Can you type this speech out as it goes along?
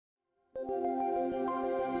Hello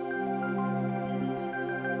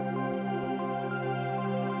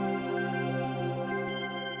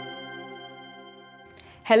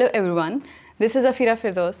everyone, this is Afeera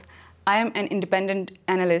Firdous. I am an independent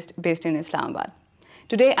analyst based in Islamabad.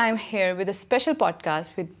 Today I am here with a special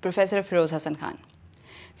podcast with Professor Feroz Hassan Khan.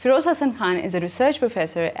 Feroz Hassan Khan is a research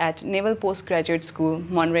professor at Naval Postgraduate School,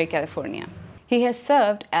 Monterey, California. He has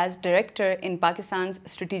served as director in Pakistan's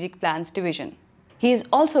Strategic Plans Division. He is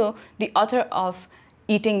also the author of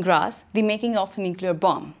Eating Grass, The Making of a Nuclear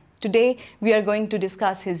Bomb. Today we are going to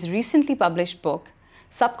discuss his recently published book,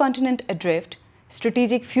 Subcontinent, Adrift,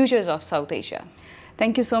 Strategic Futures of South Asia.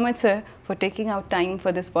 Thank you so much, sir, for taking out time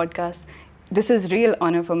for this podcast. This is a real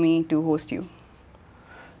honor for me to host you.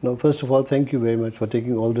 No, first of all, thank you very much for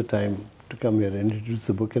taking all the time to come here and introduce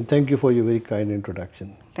the book, and thank you for your very kind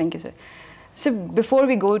introduction. Thank you, sir. So before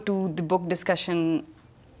we go to the book discussion,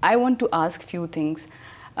 I want to ask a few things.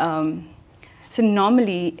 So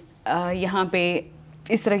normally, यहाँ पे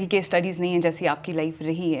इस तरह की case studies नहीं हैं जैसी आपकी life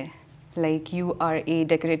रही है. Like you are a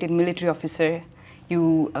decorated military officer.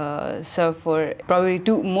 You serve for probably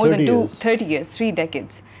more than 30 years, 3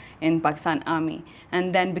 decades in Pakistan Army,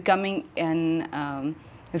 and then becoming an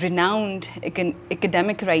renowned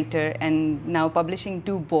academic writer and now publishing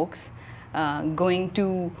 2 books, going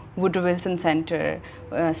to Woodrow Wilson Center,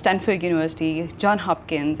 Stanford University, Johns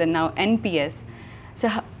Hopkins, and now NPS. So,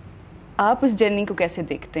 आप उस journey को कैसे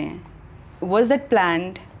देखते हैं? Was that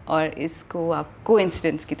planned, or इसको आप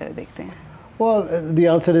coincidence की तरह देखते हैं? Well, the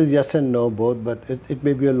answer is yes and no, both, but it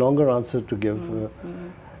may be a longer answer to give.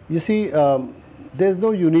 You see, there's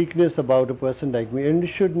no uniqueness about a person like me, and there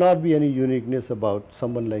should not be any uniqueness about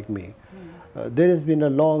someone like me. There has been a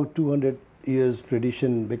long 200 years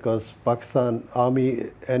tradition, because Pakistan Army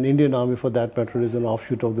and Indian Army for that matter is an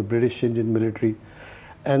offshoot of the British Indian military,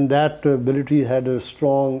 and that military had a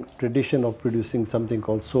strong tradition of producing something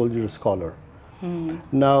called soldier scholar.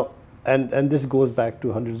 Now, and this goes back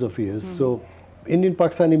to hundreds of years. So Indian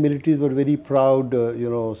Pakistani militaries were very proud,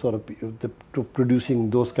 sort of producing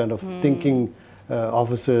those kind of thinking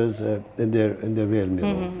officers in their realm,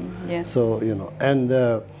 Yeah. So, and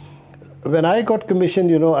when I got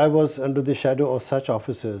commissioned, I was under the shadow of such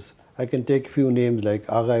officers. I can take a few names like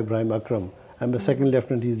Agha Ibrahim Akram. I'm a second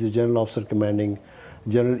lieutenant. He's the general officer commanding,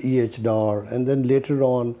 General E.H. Dar, and then later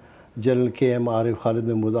on, General K.M. Arif, Khalid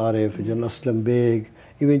Mahmood Arif, General Aslam Beg,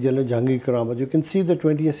 even General Jahangir Karamat. You can see the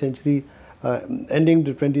 20th century, ending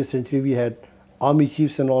the 20th century, we had army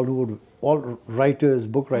chiefs and all who were all writers,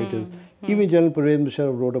 book writers. Even General Pervez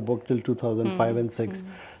Musharraf wrote a book till 2005 and 6.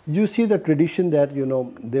 You see the tradition that,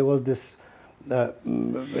 there was this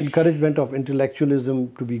encouragement of intellectualism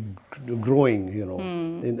to be growing,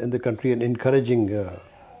 in the country, and encouraging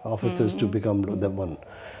officers to become the one.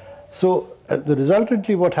 So the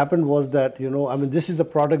resultantly what happened was that, this is the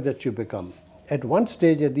product that you become. At one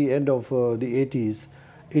stage at the end of the 80s,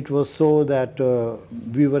 it was so that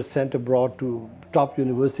we were sent abroad to top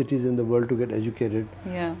universities in the world to get educated.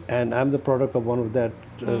 Yeah. And I'm the product of one of that,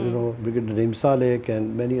 Brigadier Naim Salek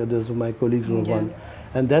and many others of my colleagues were one.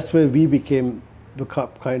 And that's where we became the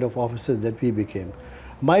kind of officers that we became.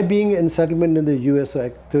 My being in settlement in the US,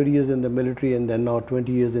 like 30 years in the military and then now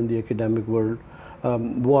 20 years in the academic world,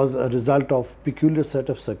 was a result of peculiar set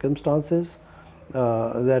of circumstances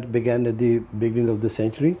that began at the beginning of the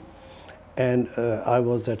century. And I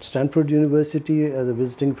was at Stanford University as a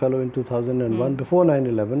visiting fellow in 2001, before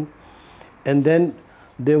 9/11. And then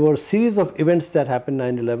there were a series of events that happened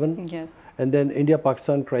 9/11. Yes. And then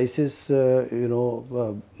India-Pakistan crisis,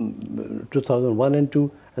 2001 and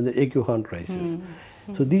 2, and the A.Q. Khan crisis.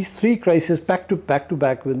 So these 3 crises back to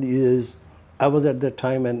back when the years, I was at that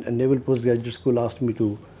time, and Naval Postgraduate School asked me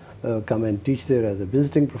to come and teach there as a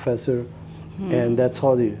visiting professor. And that's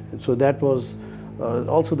how so that was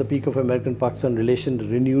also the peak of American-Pakistan relation, the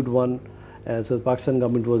renewed one. And so the Pakistan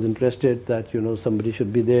government was interested that, somebody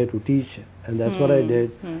should be there to teach, and that's what I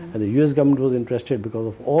did. And the US government was interested because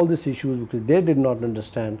of all these issues, because they did not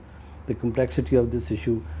understand the complexity of this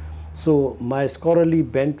issue. So my scholarly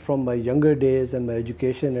bent from my younger days and my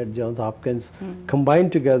education at Johns Hopkins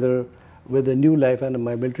combined together with a new life, and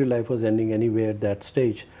my military life was ending anyway at that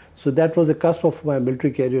stage. So that was the cusp of my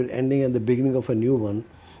military career ending and the beginning of a new one,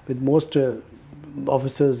 with most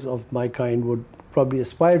officers of my kind would probably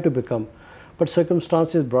aspire to become. But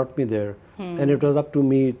circumstances brought me there, and it was up to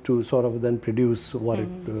me to sort of then produce what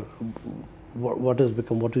what has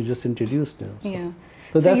become, what you just introduced. So. Yeah.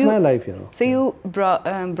 So that's my life, So you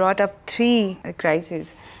brought up 3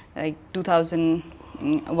 crises, like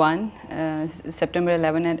 2001, September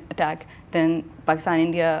 11 attack, then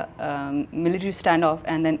Pakistan-India military standoff,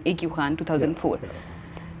 and then A.Q. Khan, 2004.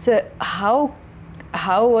 So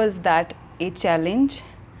how was that a challenge?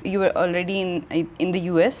 You were already in the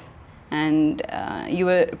US, and you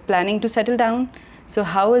were planning to settle down. So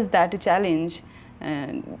how was that a challenge?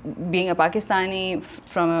 Being a Pakistani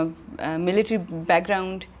from a military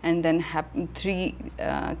background, and then three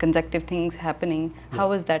consecutive things happening. How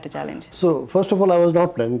was that a challenge? So first of all, I was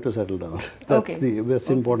not planning to settle down. That's the most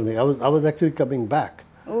important thing. I was actually coming back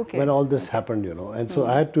when all this happened, you know. And so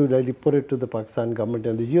I had to really put it to the Pakistan government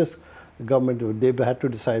and the US government. They had to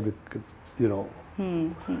decide, you know.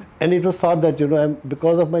 And it was thought that, you know,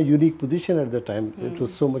 because of my unique position at the time, it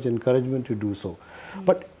was so much encouragement to do so.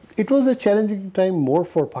 But it was a challenging time more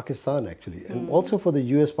for Pakistan actually, and also for the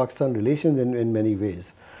US-Pakistan relations in many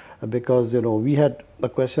ways, because, you know, we had a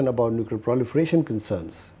question about nuclear proliferation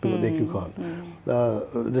concerns with AQ Khan,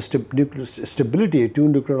 the nuclear stability, two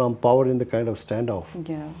nuclear armed power in the kind of standoff.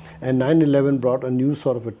 Yeah. And 9/11 brought a new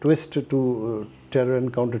sort of a twist to terror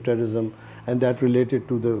and counterterrorism, and that related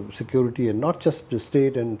to the security and not just the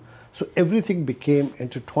state, and so everything became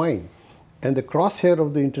intertwined. And the crosshair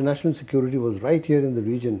of the international security was right here in the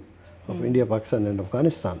region of India, Pakistan and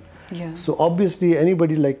Afghanistan. Yeah. So obviously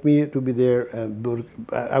anybody like me to be there,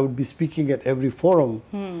 I would be speaking at every forum.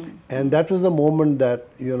 And that was the moment that,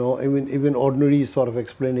 you know, even ordinary sort of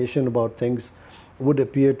explanation about things would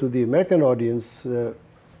appear to the American audience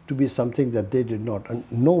to be something that they did not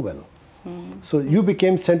know well. So you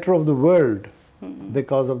became center of the world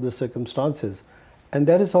because of the circumstances. And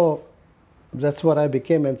that is how, that's what I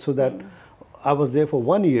became. And so that I was there for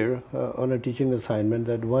 1 year on a teaching assignment.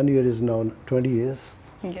 That 1 year is now 20 years.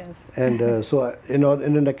 Yes. And so, you know,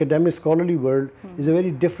 in an academic scholarly world, is a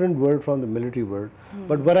very different world from the military world.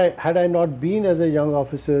 But had I not been as a young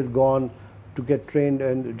officer, gone to get trained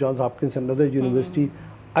in Johns Hopkins and another university,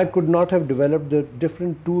 I could not have developed the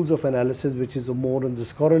different tools of analysis, which is more in the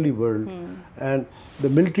scholarly world. And the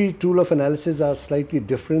military tool of analysis are slightly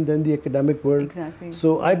different than the academic world. Exactly.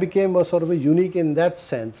 So I became a sort of a unique in that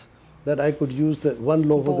sense, that I could use the one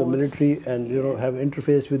lobe of the military and, you know, have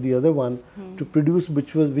interface with the other one to produce,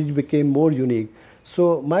 which became more unique.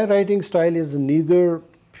 So my writing style is neither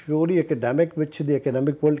purely academic, which the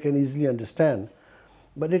academic world can easily understand,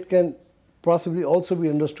 but it can possibly also be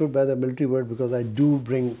understood by the military world, because I do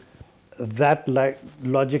bring that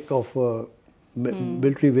logic of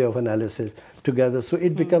military way of analysis together. So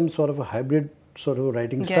it becomes sort of a hybrid sort of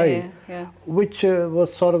writing style, which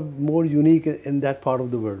was sort of more unique in that part of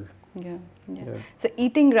the world. So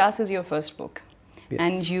Eating Grass is your first book. Yes.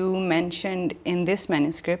 And you mentioned in this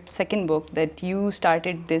manuscript, second book, that you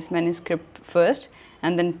started this manuscript first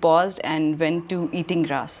and then paused and went to Eating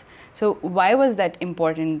Grass. So why was that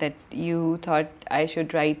important that you thought I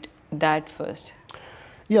should write that first?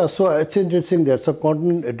 Yeah, so it's interesting that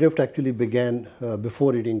Subcontinent Adrift actually began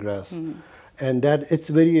before Eating Grass. And that it's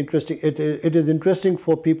very interesting. It is interesting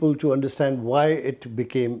for people to understand why it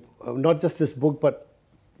became not just this book, but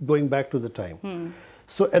going back to the time.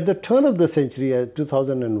 So at the turn of the century,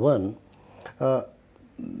 2001,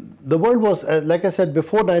 the world was, like I said,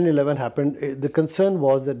 before 9/11 happened, the concern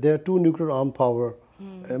was that there are two nuclear armed power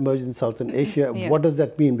emerged in Southern Asia. What does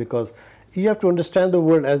that mean? Because you have to understand the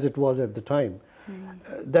world as it was at the time.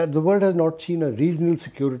 That the world has not seen a regional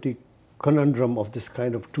security conundrum of this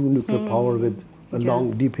kind of two nuclear power with a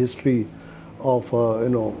long, deep history of, you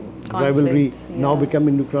know, rivalry, now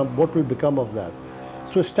becoming nuclear. What will become of that?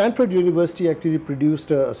 So Stanford University actually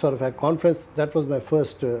produced a sort of a conference. That was my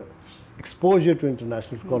first exposure to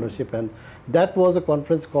international scholarship, and that was a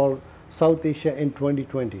conference called South Asia in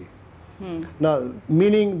 2020. Now,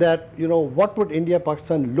 meaning that, you know, what would India,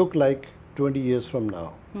 Pakistan look like 20 years from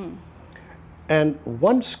now? And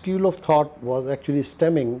one school of thought was actually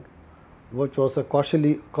stemming, which was a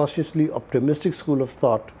cautiously optimistic school of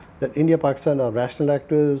thought, that India, Pakistan are rational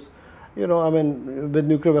actors. You know, I mean, with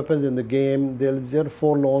nuclear weapons in the game, there's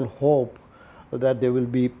forlorn hope that there will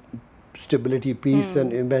be stability, peace,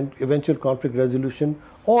 and eventual conflict resolution,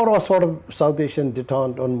 or a sort of South Asian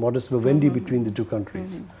detente on modus vivendi between the two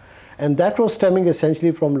countries. And that was stemming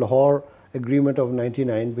essentially from Lahore Agreement of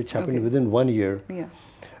 '99, which happened within 1 year.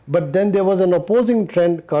 But then there was an opposing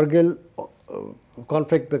trend, Kargil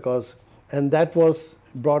conflict, and that was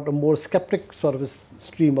brought a more skeptic sort of a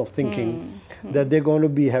stream of thinking that they're going to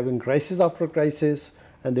be having crisis after crisis,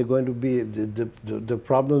 and they're going to be the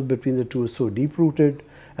problems between the two is so deep rooted,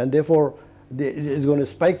 and therefore it's going to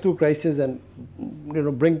spike through crisis, and, you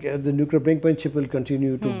know, the nuclear brinkmanship will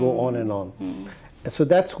continue to go on and on. So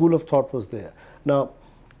that school of thought was there. Now,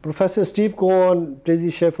 Professor Steve Cohen,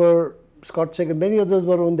 Tracy Schaeffer, Scott Sagan, many others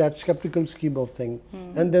were on that skeptical scheme of thing,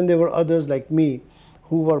 and then there were others like me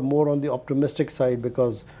who were more on the optimistic side,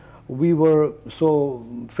 because we were so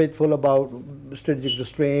faithful about strategic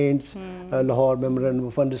restraints, Lahore Memorandum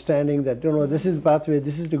of Understanding, that this is the pathway,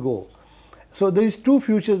 this is the goal. So these two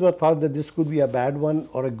futures were thought that this could be a bad one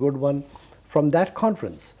or a good one. From that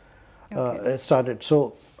conference, it started.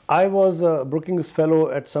 So I was a Brookings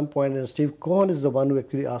Fellow at some point, and Steve Cohen is the one who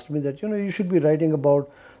actually asked me that, you should be writing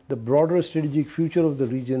about the broader strategic future of the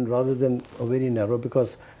region rather than a very narrow,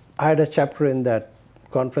 because I had a chapter in that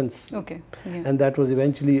conference, and that was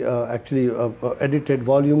eventually actually an edited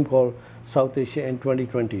volume called South Asia in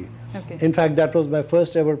 2020. In fact, that was my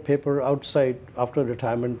first ever paper outside after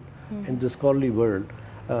retirement in the scholarly world.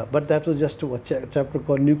 But that was just a chapter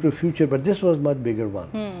called Nuclear Future, but this was a much bigger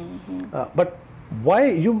one. But why,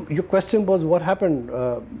 your question was what happened,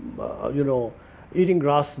 eating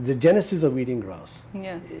grass, the genesis of eating grass.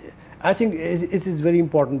 I think it is very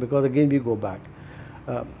important, because again we go back.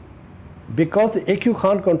 Because the A.Q.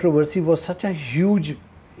 Khan controversy was such a huge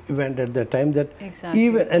event at that time that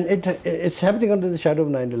even, and it's happening under the shadow of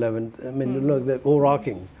 9/11. I mean, the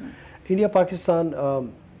overarching. India-Pakistan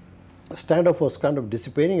standoff was kind of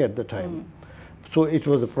dissipating at the time. So it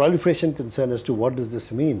was a proliferation concern as to what does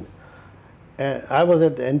this mean. And I was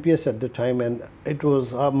at the NPS at the time, and it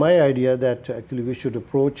was my idea that actually we should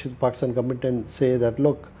approach the Pakistan government and say that,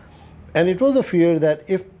 look, and it was a fear that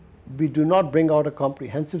if we do not bring out a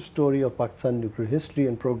comprehensive story of Pakistan nuclear history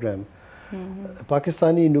and program,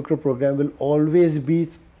 Pakistani nuclear program will always be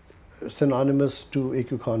synonymous to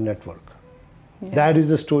A.Q. Khan network. That is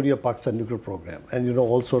the story of Pakistan nuclear program, and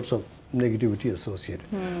all sorts of negativity associated.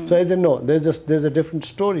 So I said, no, there's a different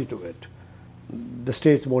story to it, the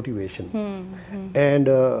state's motivation. And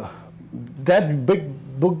that big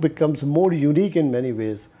book becomes more unique in many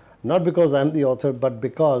ways, not because I'm the author, but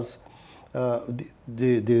because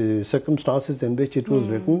the circumstances in which it was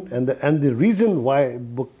written, and the reason why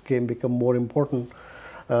book become more important,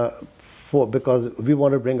 because we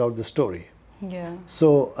want to bring out the story.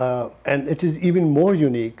 So and it is even more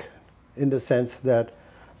unique in the sense that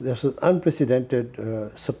there's unprecedented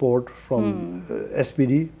support from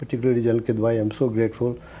SPD, particularly General Kidwai. I'm so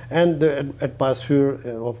grateful, and the atmosphere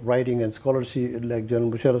of writing and scholarship like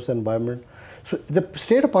General Musharraf's environment. So the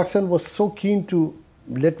state of Pakistan was so keen to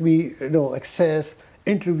let me access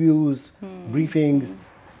interviews, briefings.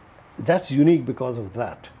 That's unique because of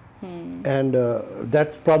that. And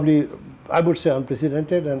that's probably, I would say,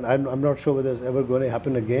 unprecedented, and I'm not sure whether it's ever going to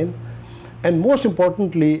happen again. And most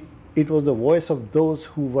importantly, it was the voice of those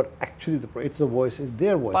who were actually it's the voice, it's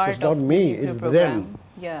their voice. It's not me, it's them.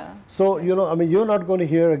 So, I mean, you're not going to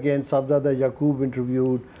hear again Sabzada Yaqub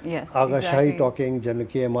interviewed, Agha Shahi talking, General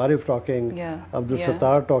K.M. Arif talking, Abdul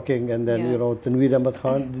Sattar talking, and then, Tanveer Ahmad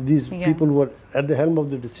Khan. These people were at the helm of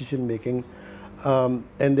the decision making. And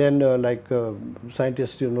then like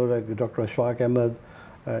scientists, like Dr. Ashfaq Ahmed,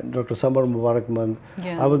 Dr. Samar Mubarak Mand.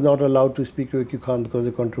 I was not allowed to speak to A.Q. Khan because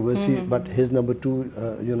of controversy, but his number two,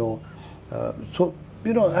 so,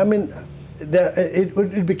 I mean,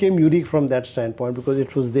 it became unique from that standpoint because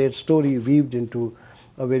it was their story weaved into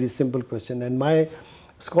a very simple question. And my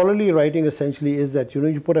scholarly writing essentially is that,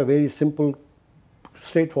 you put a very simple,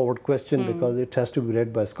 straightforward question because it has to be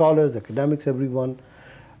read by scholars, academics, everyone.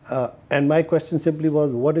 And my question simply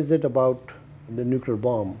was, what is it about the nuclear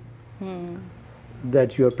bomb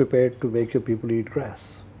that you are prepared to make your people eat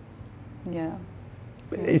grass?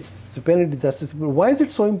 It's apparently that's simple. Why is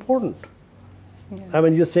it so important? I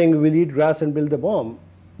mean, you're saying we'll eat grass and build the bomb.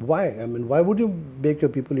 Why? I mean, why would you make your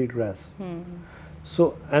people eat grass?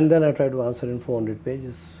 So, and then I try to answer in 400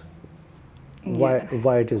 pages why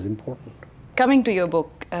it is important. Coming to your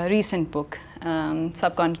book, recent book,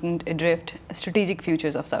 Subcontinent, Adrift, Strategic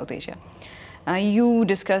Futures of South Asia. You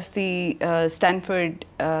discussed the Stanford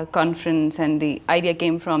conference, and the idea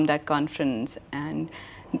came from that conference, and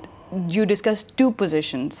you discussed two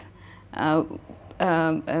positions.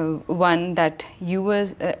 One that you were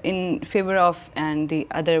in favor of, and the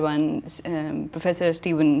other one, Professor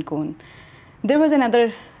Stephen Cohen. There was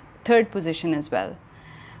another third position as well,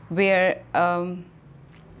 where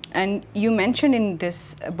and you mentioned in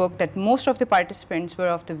this book that most of the participants were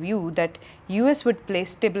of the view that US would play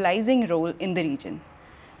stabilizing role in the region.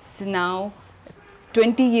 So now,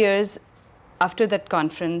 20 years after that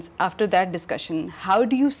conference, after that discussion, how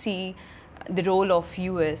do you see the role of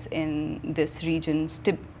US in this region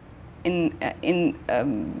in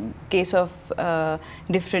case of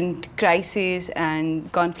different crises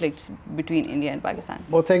and conflicts between India and Pakistan?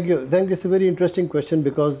 Well, thank you. It's a very interesting question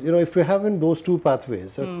because, if we're having those two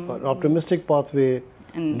pathways, an optimistic pathway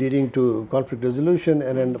leading to conflict resolution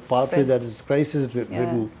and a pathway that is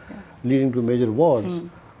crisis-ridden, leading to major wars,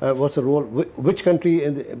 what's the role, which country,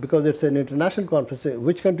 because it's an international conference,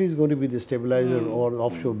 which country is going to be the stabilizer or the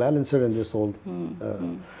offshore balancer in this whole,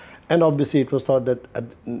 and obviously it was thought that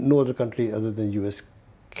no other country other than US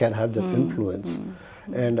can have that influence.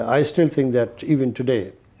 And I still think that even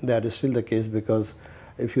today, that is still the case, because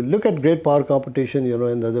if you look at great power competition, you know,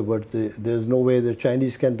 in other words, there's no way the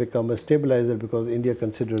Chinese can become a stabilizer, because India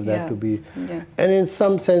considers that to be, and in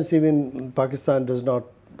some sense even Pakistan does not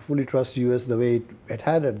fully trust US the way it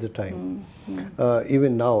had at the time,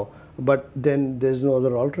 even now. But then there's no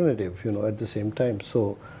other alternative, you know, at the same time.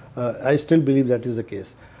 So I still believe that is the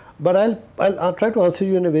case. But I'll try to answer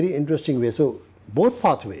you in a very interesting way. So both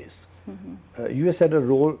pathways, US had a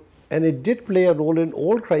role, and it did play a role in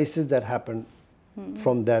all crises that happened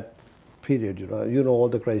from that period. You know all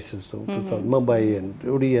the crises from Mumbai and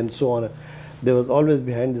Uri and so on. There was always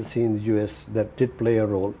behind the scenes US that did play a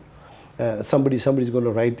role. Somebody's going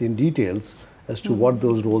to write in details as to what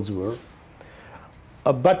those roles were.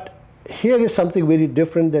 But here is something very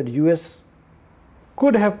different, that US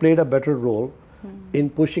could have played a better role in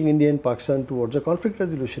pushing India and Pakistan towards a conflict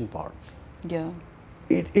resolution part. Yeah.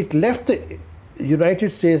 It left the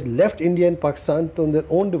United States, left India and Pakistan on their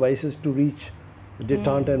own devices to reach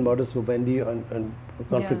detente and modus vivendi and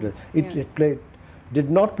conflict. It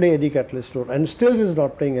did not play any catalyst role, and still is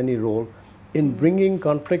not playing any role in bringing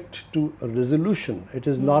conflict to a resolution. It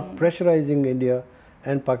is not pressurizing India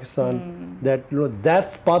and Pakistan that, you know,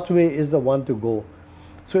 that pathway is the one to go.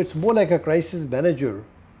 So it's more like a crisis manager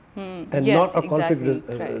and not a conflict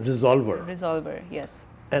resolver. Resolver, yes.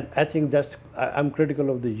 And I think that's, I'm critical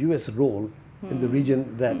of the US role in the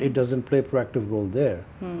region, that it doesn't play a proactive role there.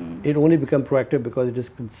 It only becomes proactive because it is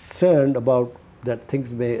concerned about that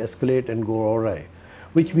things may escalate and go awry,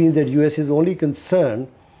 which means that US is only concerned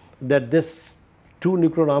that this two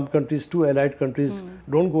nuclear armed countries, two allied countries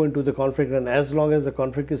don't go into the conflict, and as long as the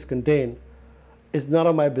conflict is contained, it's none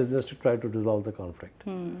of my business to try to resolve the conflict.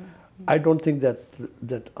 I don't think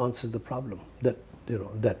that answers the problem, that, you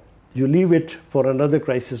know, that you leave it for another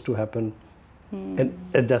crisis to happen, and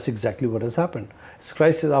that's exactly what has happened. It's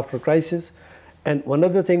crisis after crisis. And one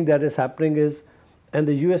other thing that is happening is, and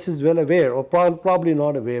the US is well aware, or probably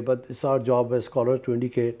not aware, but it's our job as scholars to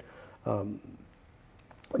indicate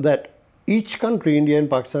that each country, India and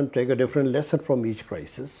Pakistan, take a different lesson from each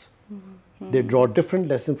crisis. They draw different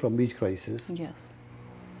lessons from each crisis. Yes.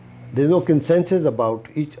 There's no consensus about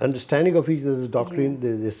each understanding of each other's doctrine.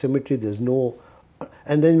 There's asymmetry. There's no,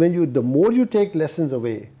 and then when the more you take lessons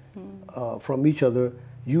away from each other,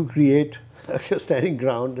 you create a staging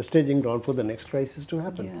ground for the next crisis to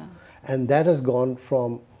happen. Yeah. And that has gone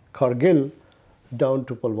from Kargil down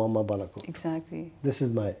to Pulwama, Balakot. Exactly. This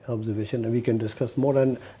is my observation, and we can discuss more.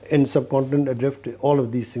 And in Subcontinent, Adrift, all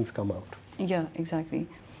of these things come out. Yeah, exactly.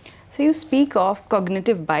 So you speak of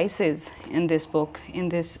cognitive biases in this book, in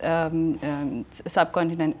this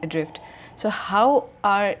Subcontinent Adrift. So how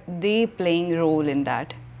are they playing a role in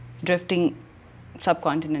that, drifting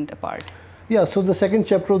subcontinent apart? Yeah, so the second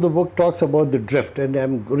chapter of the book talks about the drift, and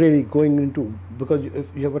I'm really going into, because if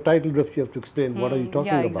you have a title drift, you have to explain what are you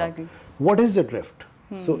talking about. Exactly. What is the drift?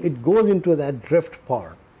 So it goes into that drift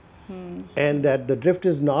part, and that the drift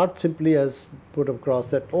is not simply as put across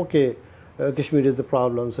that, okay, Kashmir is the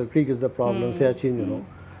problem, so Creek is the problem, Siachen, you know.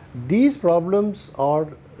 These problems are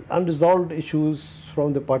unresolved issues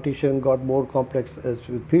from the partition, got more complex as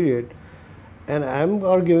with period. And I'm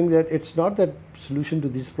arguing that it's not that solution to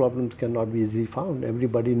these problems cannot be easily found.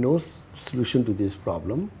 Everybody knows solution to this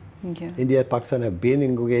problem. Okay. India and Pakistan have been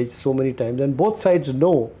engaged so many times, and both sides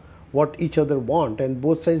know what each other want, and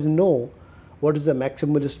both sides know what is the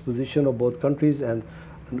maximalist position of both countries, and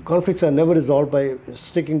conflicts are never resolved by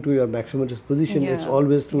sticking to your maximalist position. It's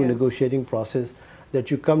always through a negotiating process that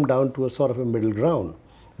you come down to a sort of a middle ground.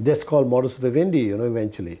 That's called modus vivendi, you know,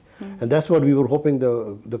 eventually. And that's what we were hoping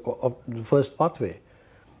the first pathway.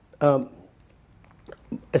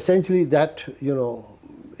 Essentially that, you know,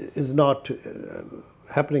 is not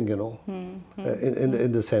happening, you know,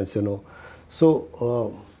 in the sense, you know.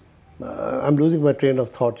 So I'm losing my train of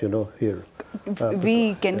thought, you know, here.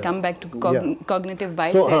 We can come back to cognitive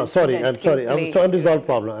biases. So, sorry, I'm sorry. It's an unresolved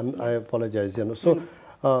problem. I apologize, you know. So,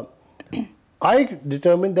 I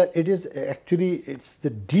determined that it is actually, it's the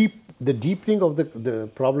deepening of the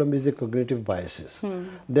problem is the cognitive biases.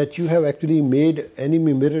 That you have actually made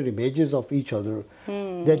enemy mirror images of each other.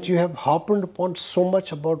 That you have harped upon so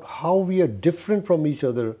much about how we are different from each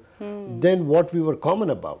other than what we were common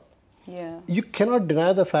about. Yeah. You cannot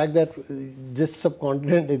deny the fact that this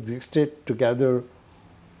subcontinent existed together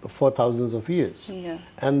for thousands of years.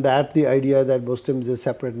 And that the idea that Muslim is a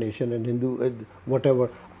separate nation and Hindu, whatever,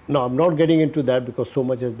 Now, I'm not getting into that because so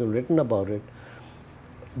much has been written about it.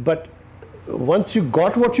 But once you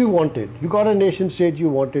got what you wanted, you got a nation state you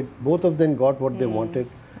wanted, both of them got what they wanted,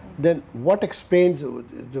 then what explains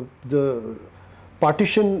the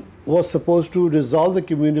partition was supposed to resolve the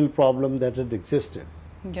communal problem that had existed.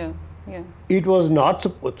 Yeah, yeah. It was not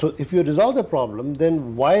supposed. So if you resolve the problem,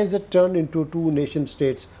 then why is it turned into two nation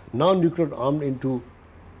states, now nuclear armed, into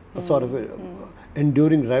a sort of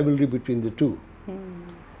enduring rivalry between the two?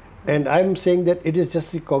 And I'm saying that it is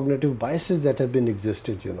just the cognitive biases that have been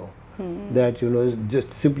existed, you know, that, you know, is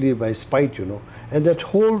just simply by spite, you know. And that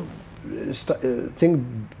whole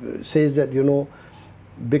thing says that, you know,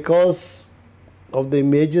 because of the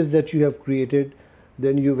images that you have created,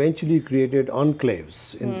 then you eventually created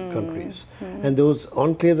enclaves in countries. And those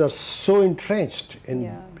enclaves are so entrenched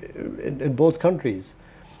in both countries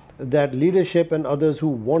that leadership and others who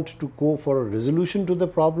want to go for a resolution to the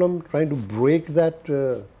problem, trying to break that,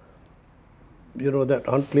 you know, that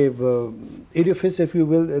enclave edifice, if you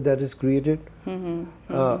will, that is created,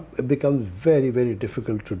 it becomes very, very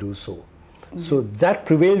difficult to do so. So that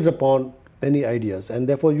prevails upon any ideas, and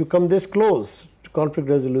therefore you come this close to conflict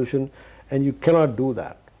resolution, and you cannot do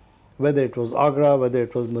that. Whether it was Agra, whether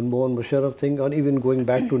it was Manmohan Musharraf thing, or even going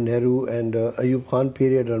back to Nehru and Ayub Khan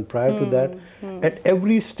period and prior to that, at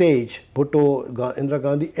every stage, Bhutto, Indira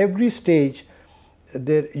Gandhi, every stage,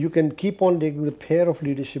 there you can keep on taking the pair of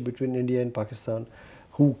leadership between India and Pakistan,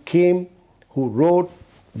 who came, who wrote.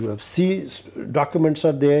 You have documents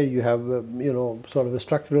are there. You have you know, sort of a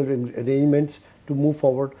structural arrangements to move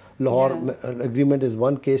forward. Lahore agreement is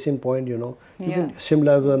one case in point. You know,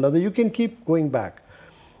 Shimla is another. You can keep going back,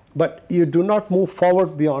 but you do not move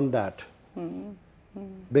forward beyond that,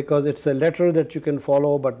 because it's a letter that you can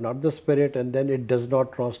follow, but not the spirit, and then it does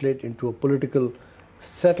not translate into a political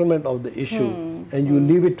settlement of the issue, and you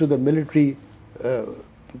leave it to the military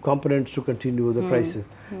components to continue the crisis.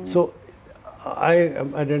 So I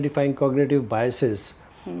am identifying cognitive biases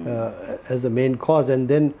as the main cause, and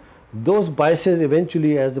then those biases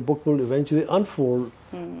eventually, as the book will eventually unfold,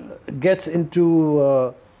 gets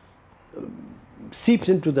into seeps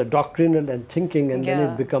into the doctrinal and thinking, and then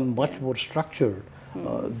it becomes much more structured.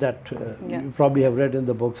 That you probably have read in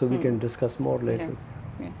the book, so we can discuss more later.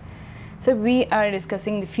 So we are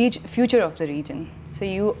discussing the future of the region. So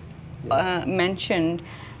you mentioned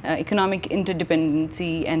economic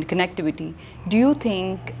interdependency and connectivity. Do you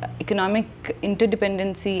think economic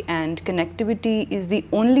interdependency and connectivity is the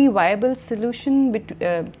only viable solution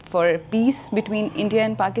for peace between India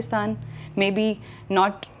and Pakistan? Maybe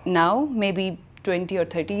not now, maybe 20 or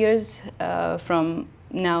 30 years from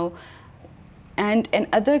now. And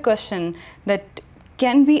another question, that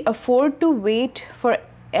can we afford to wait for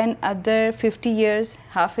another 50 years,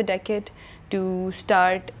 half a decade, to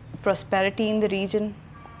start prosperity in the region?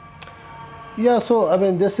 Yeah, so I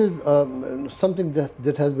mean, this is something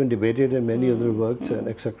that has been debated in many other works and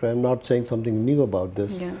etc. I'm not saying something new about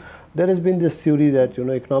this. There has been this theory that, you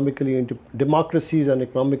know, democracies and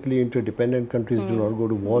economically interdependent countries do not go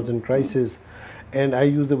to wars and crises. And I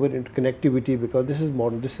use the word interconnectivity because this is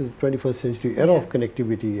modern, this is 21st century era of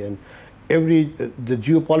connectivity, and the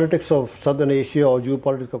geopolitics of Southern Asia, or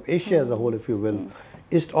geopolitics of Asia as a whole, if you will,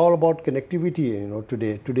 is all about connectivity. You know,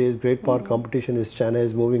 today's great power competition is China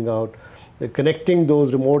is moving out, connecting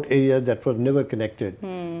those remote areas that were never connected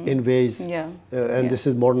in ways, and this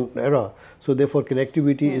is modern era. So therefore,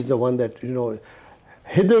 connectivity is the one that, you know,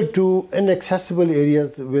 hitherto inaccessible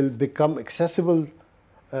areas will become accessible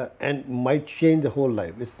and might change the whole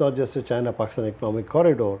life. It's not just a China-Pakistan economic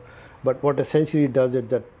corridor, but what essentially does it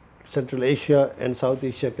that Central Asia and South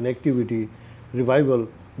Asia connectivity revival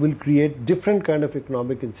will create different kind of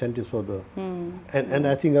economic incentives for the and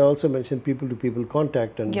I think I also mentioned people-to-people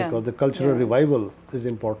contact, and because the cultural revival is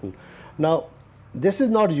important. Now, this is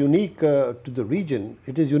not unique to the region.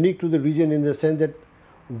 It is unique to the region in the sense that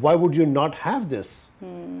why would you not have this?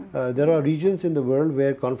 There are regions in the world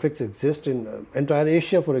where conflicts exist in entire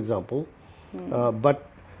Asia, for example, but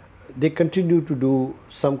they continue to do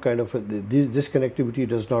some kind of this connectivity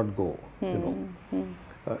does not go. In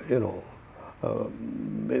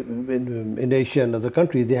Asia and other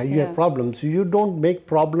countries, you have problems. You don't make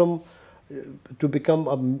problem to become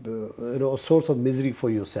a source of misery for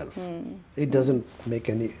yourself. It doesn't make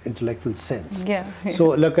any intellectual sense.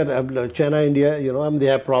 So look at China, India. They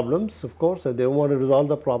have problems, of course, and they don't want to resolve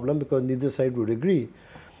the problem because neither side would agree.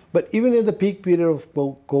 But even in the peak period of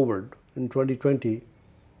COVID in 2020,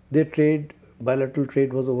 their bilateral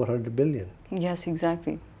trade was over 100 billion. Yes,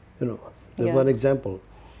 exactly. That's one example.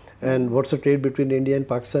 And what's the trade between India and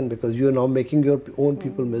Pakistan? Because you are now making your own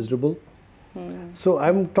people miserable. So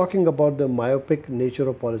I'm talking about the myopic nature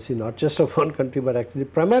of policy, not just of one country, but actually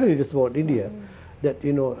primarily just about India. That,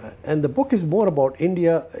 you know, and the book is more about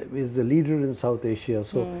India is the leader in South Asia.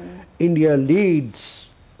 So India leads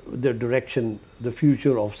the direction, the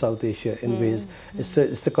future of South Asia in ways. It's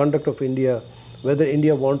the conduct of India, whether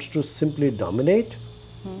India wants to simply dominate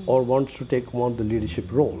or wants to take on the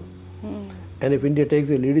leadership role. And if India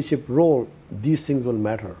takes a leadership role, these things will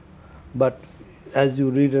matter. But as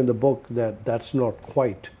you read in the book, that's not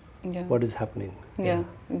quite what is happening. Yeah,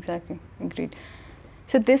 exactly. Agreed.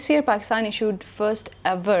 So this year, Pakistan issued first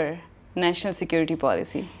ever national security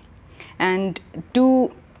policy. And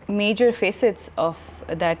two major facets of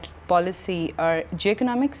that policy are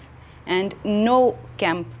geoeconomics and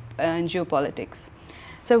no-camp geopolitics.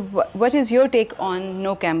 So what is your take on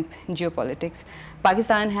no-camp geopolitics?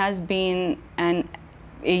 Pakistan has been a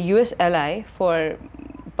US ally for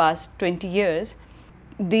past 20 years.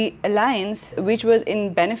 The alliance, which was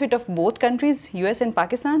in benefit of both countries, US and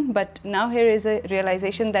Pakistan, but now here is a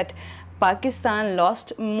realization that Pakistan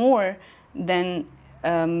lost more than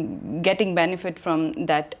getting benefit from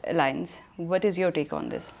that alliance. What is your take on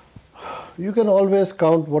this? You can always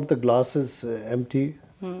count what the glass is empty,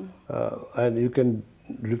 and you can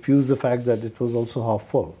refuse the fact that it was also half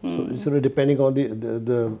full. So it's sort of depending on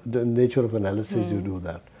the nature of analysis you do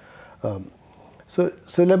that. So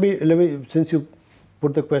let me since you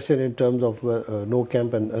put the question in terms of no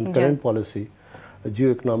camp and current policy,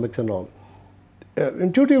 geoeconomics and all.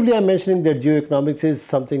 Intuitively, I'm mentioning that geoeconomics is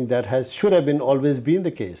something that should have always been the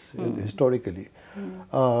case historically.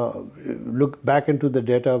 Look back into the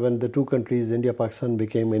data when the two countries, India, Pakistan,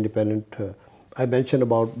 became independent. I mentioned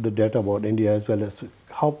about the data about India as well as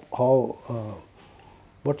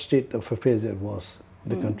what state of affairs it was,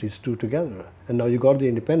 the countries two together, and now you got the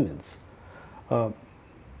independence.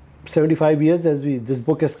 75 years, this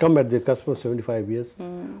book has come at the cusp of 75 years.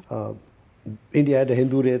 India had a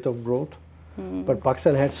Hindu rate of growth, but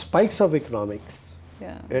Pakistan had spikes of economics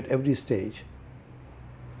at every stage.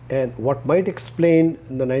 And what might explain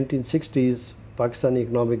in the 1960s Pakistani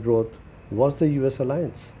economic growth was the US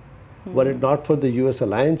alliance. Were it not for the US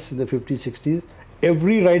alliance in the 50s, 60s,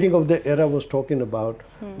 every writing of the era was talking about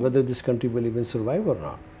whether this country will even survive or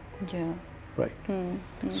not. Yeah. Right.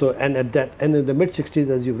 So, and in the mid-60s,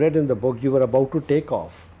 as you've read in the book, you were about to take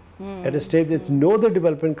off at a stage that no other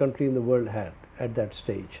developing country in the world had at that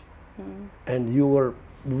stage. And you were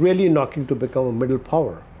really knocking to become a middle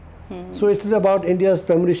power. So it's about India's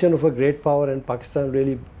premonition of a great power, and Pakistan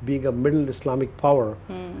really being a middle Islamic power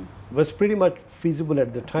was pretty much feasible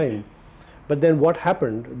at the time. But then what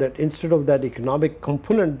happened, that instead of that economic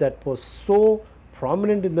component that was so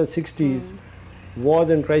prominent in the 60s, wars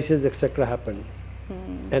and crises, etc. happened.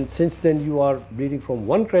 And since then you are bleeding from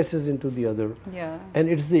one crisis into the other. And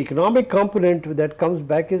it's the economic component that comes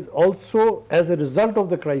back is also as a result of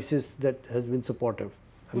the crisis that has been supportive,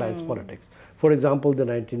 alliance politics. For example, the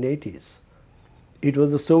 1980s. It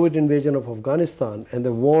was the Soviet invasion of Afghanistan and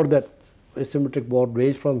the war, that asymmetric war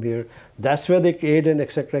raged from here. That's where the aid and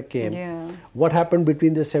etc. came. What happened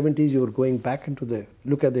between the 70s? You were going back into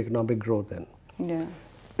look at the economic growth then.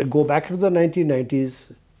 Go back to the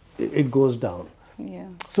 1990s, it goes down.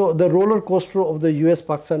 So the roller coaster of the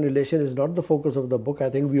US-Pakistan relation is not the focus of the book. I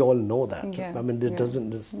think we all know that. I mean, it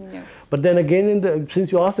doesn't. But then again,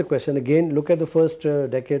 since you asked the question, again, look at the first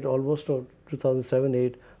decade, almost of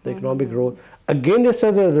 2007-8, the economic growth. Again, it's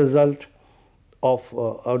as a result of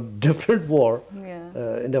a different war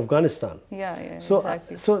in Afghanistan.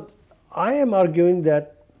 So I am arguing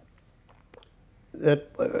that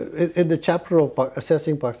in the chapter of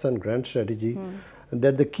assessing Pakistan grand strategy,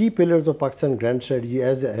 that the key pillars of Pakistan grand strategy,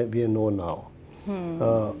 as we know now,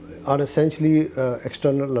 are essentially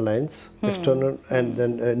external alliance, external, and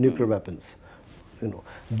then nuclear weapons.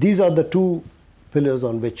 These are the two pillars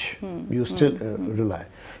on which you still rely.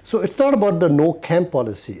 So it's not about the no camp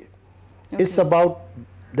policy. It's about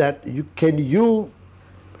that can you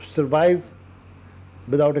survive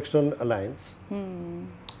without external alliance,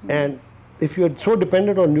 and if you are so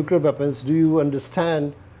dependent on nuclear weapons, do you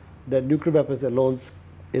understand that nuclear weapons alone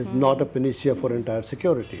is not a panacea for entire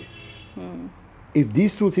security? If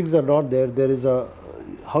these two things are not there, there is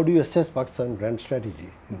how do you assess Pakistan's grand strategy?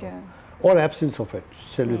 Or absence of it,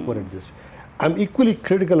 shall we put it this way. I'm equally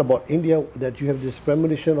critical about India, that you have this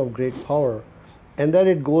premonition of great power, and then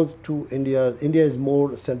it goes to India. India is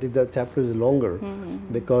more centric, the chapter is longer,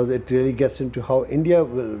 because it really gets into how India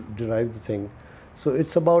will derive the thing. So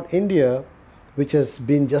it's about India, which has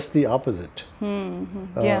been just the opposite.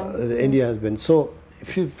 India has been. So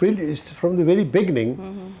if you really, from the very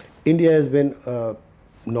beginning, India has been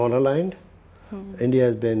non-aligned, India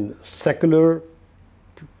has been secular,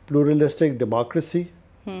 pluralistic democracy,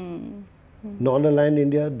 non-aligned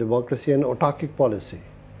India, democracy and autarkic policy,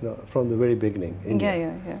 from the very beginning.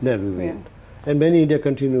 India never went. And many India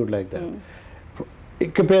continued like that.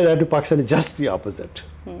 Compare that to Pakistan, just the opposite.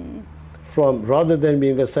 From rather than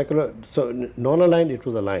being a secular, so non-aligned, it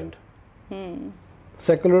was aligned.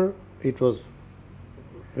 Secular, it was,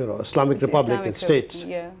 Islamic Republic and states.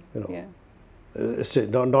 State,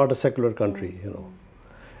 not a secular country,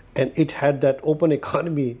 and it had that open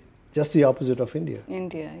economy, just the opposite of India.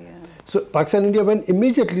 So Pakistan and India went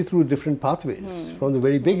immediately through different pathways from the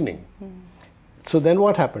very beginning. So then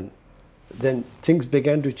what happened? Then things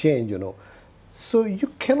began to change, So you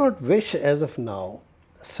cannot wish as of now,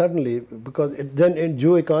 suddenly, because then in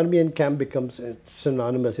geo-economy and camp becomes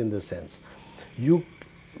synonymous in this sense.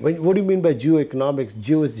 What do you mean by geo-economics?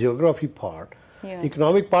 Geo is geography part.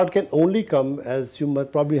 Economic part can only come, as you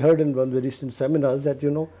might probably heard in one of the recent seminars, that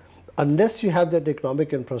unless you have that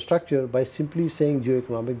economic infrastructure, by simply saying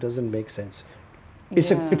geo-economic doesn't make sense. It's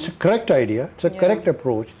a correct idea, it's a correct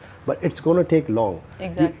approach, but it's going to take long.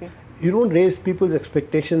 Exactly. You don't raise people's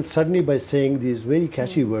expectations suddenly by saying these very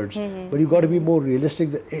catchy words, but you've got to be more realistic.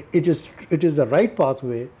 It is the right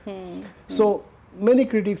pathway. So many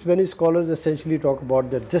critics, many scholars essentially talk about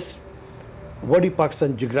that what is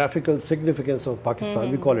Pakistan, geographical significance of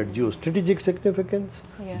Pakistan, we call it geostrategic significance,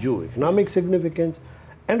 geo-economic significance.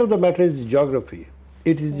 End of the matter is the geography.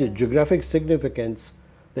 It is the geographic significance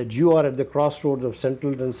that you are at the crossroads of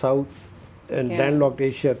Central and South and landlocked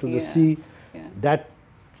Asia to the sea. That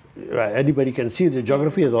anybody can see the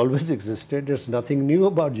geography has always existed. There's nothing new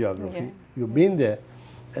about geography. You've been there.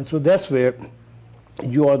 And so that's where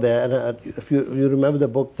you are there. And if you remember the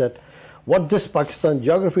book, that what this Pakistan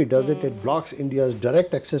geography does, it blocks India's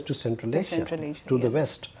direct access to Central Asia, to the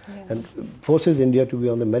West, and forces India to be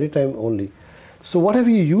on the maritime only. So what have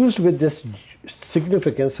you used with this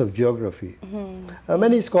significance of geography?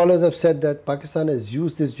 Many scholars have said that Pakistan has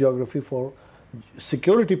used this geography for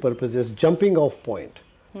security purposes, jumping off point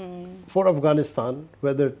for Afghanistan,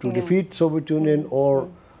 whether to defeat Soviet Union or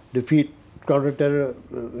defeat counter-terror,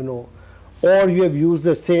 or you have used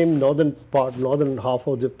the same northern half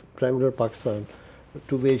of the triangular Pakistan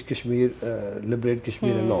to wage Kashmir, liberate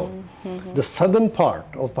Kashmir and all. The southern part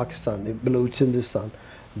of Pakistan, Balochistan,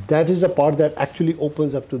 that is the part that actually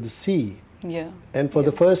opens up to the sea. And for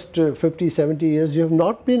the first 50, 70 years, you have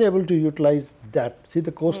not been able to utilize that. See,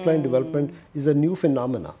 the coastline development is a new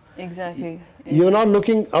phenomena. You're not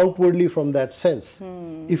looking outwardly from that sense.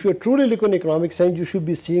 If you're truly looking in economic sense, you should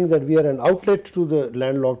be seeing that we are an outlet to the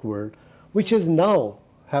landlocked world, which is now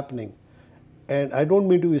happening. And I don't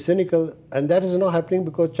mean to be cynical, and that is not happening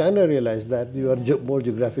because China realized that you are more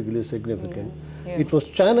geographically significant. It was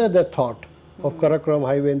China that thought of Karakoram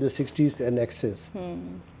Highway in the 60s and access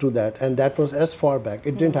to that, and that was as far back.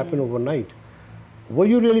 It didn't happen overnight. Were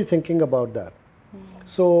you really thinking about that?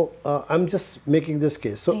 So I'm just making this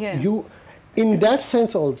case. So you, in that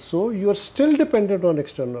sense also, you are still dependent on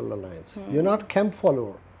external alliance. You're not camp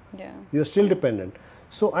follower. You're still dependent.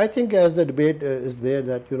 So I think as the debate is there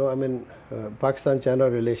that, Pakistan-China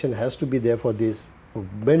relation has to be there for these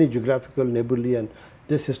many geographical, neighborly and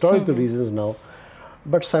this historical reasons now.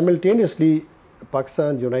 But simultaneously,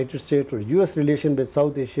 Pakistan, United States or US relation with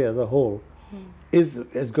South Asia as a whole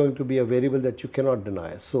is going to be a variable that you cannot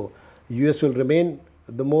deny. So US will remain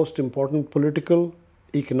the most important political,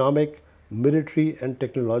 economic, military and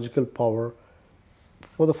technological power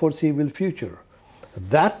for the foreseeable future.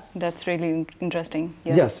 That's really interesting.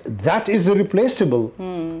 Yes, that is irreplaceable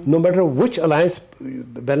no matter which alliance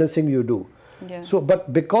balancing you do. So,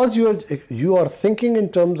 but because you are thinking in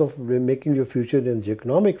terms of making your future and the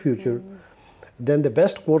economic future, then the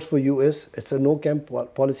best course for you is, it's a no-camp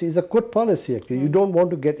policy. It's a good policy actually. You don't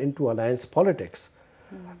want to get into alliance politics,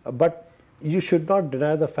 but you should not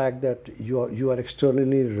deny the fact that you are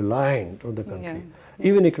externally reliant on the country.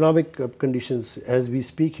 Even economic conditions, as we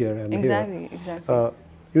speak here and here.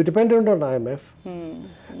 You're dependent on IMF.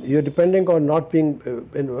 You're depending on not being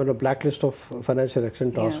on a blacklist of Financial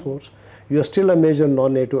Action Task Force. You are still a major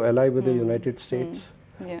non-NATO ally with the United States,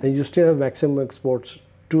 and you still have maximum exports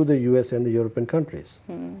to the US and the European countries.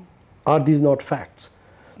 Are these not facts?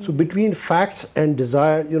 So between facts and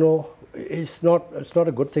desire, it's not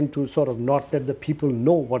a good thing to sort of not let the people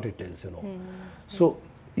know what it is. So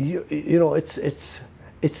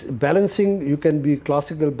it's balancing. You can be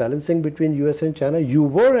classical balancing between US and China. You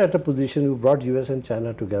were at a position you brought US and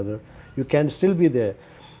China together. You can still be there.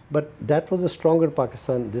 But that was a stronger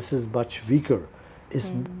Pakistan. This is much weaker.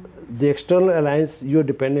 The external alliance, you're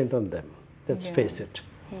dependent on them. Let's face it.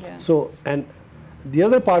 So, and The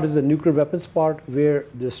other part is the nuclear weapons part, where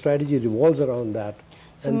the strategy revolves around that.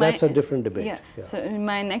 So and that's a different debate. Yeah. So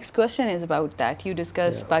my next question is about that. You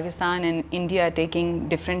discussed Pakistan and India taking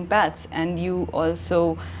different paths, and you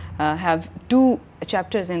also have 2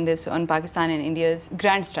 chapters in this on Pakistan and India's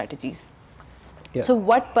grand strategies. Yeah. So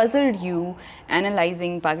what puzzled you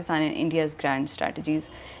analyzing Pakistan and India's grand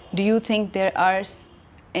strategies? Do you think there are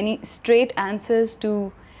any straight answers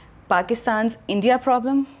to Pakistan's India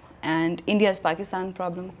problem and India's Pakistan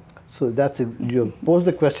problem? So that's you posed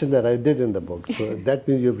the question that I did in the book. So that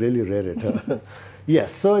means you've really read it. Huh?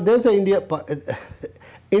 Yes. So there's the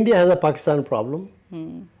India has a Pakistan problem,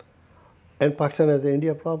 and Pakistan has an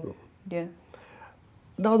India problem. Yeah.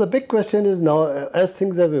 Now the big question is now, as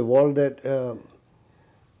things have evolved, that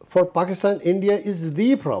for Pakistan, India is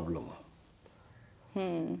the problem.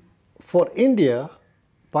 For India,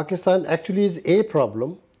 Pakistan actually is a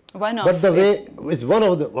problem. But the way is one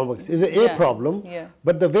of the is a problem. Yeah.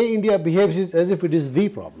 But the way India behaves is as if it is the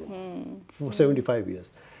problem for 75 years.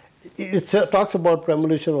 It talks about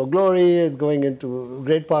premonition of glory, going into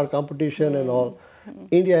great power competition and all.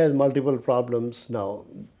 India has multiple problems now.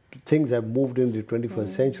 Things have moved in the 21st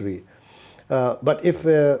century. But if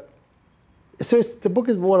so, the book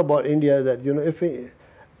is more about India. That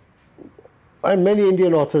and many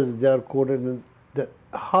Indian authors, they are quoted in that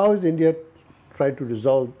how is India try to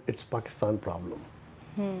resolve its Pakistan problem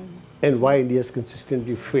and why India has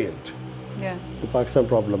consistently failed the Pakistan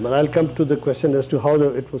problem. And I'll come to the question as to how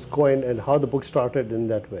it was coined and how the book started in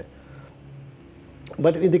that way.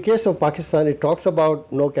 But in the case of Pakistan, it talks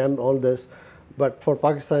about no camp, all this, but for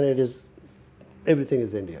Pakistan, it is everything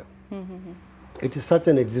is India. It is such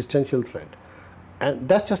an existential threat. And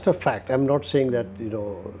that's just a fact. I'm not saying that,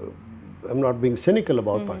 I'm not being cynical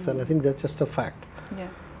about Pakistan. I think that's just a fact. Yeah.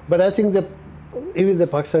 But I think that even the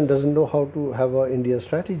Pakistan doesn't know how to have an India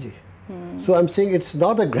strategy. So I'm saying it's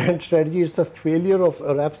not a grand strategy, it's the failure of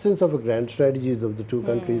or absence of a grand strategies of the 2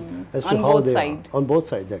 countries as to how they are. On both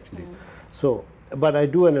sides, actually. So, but I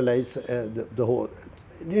do analyze the whole,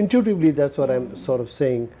 intuitively that's what I'm sort of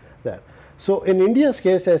saying that. So in India's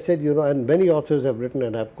case, I said, and many authors have written,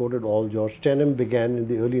 and I've quoted all, George Tenem began in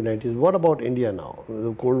the early 90s. What about India now?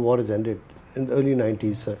 The Cold War has ended in the early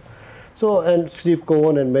 90s. So, and Steve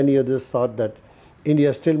Cohen and many others thought that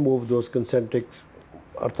India still moved those concentric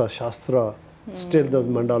Arthashastra, still does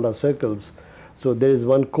mandala circles. So there is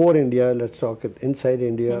one core India, let's talk it inside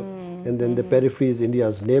India, and then the periphery is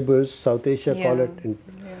India's neighbors, South Asia call it.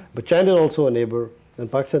 But China is also a neighbor,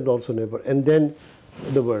 and Pakistan is also a neighbor, and then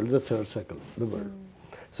the world, the third circle, the world.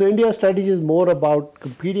 So India's strategy is more about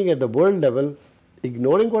competing at the world level,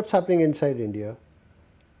 ignoring what's happening inside India,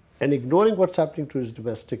 and ignoring what's happening to its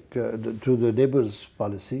domestic, to the neighbors'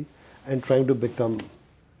 policy, and trying to become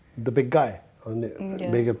the big guy, on the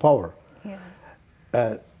bigger power.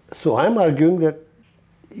 So I'm arguing that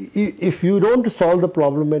if you don't solve the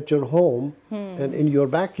problem at your home and in your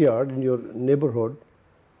backyard, in your neighborhood,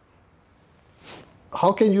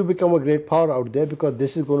 how can you become a great power out there? Because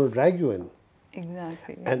this is going to drag you in.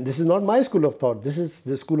 Exactly. And this is not my school of thought. This is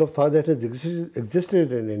the school of thought that has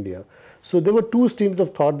existed in India. So there were 2 streams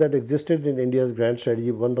of thought that existed in India's grand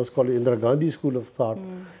strategy. One was called Indira Gandhi school of thought,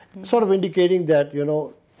 sort of indicating that,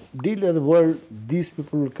 deal with the world, these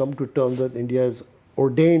people will come to terms that India is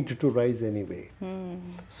ordained to rise anyway.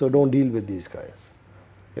 So don't deal with these guys.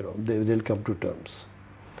 They'll come to terms.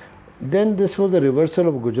 Then this was a reversal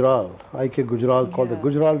of Gujral, I.K. Gujral, called the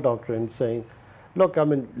Gujral Doctrine, saying, look,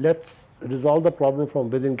 let's resolve the problem from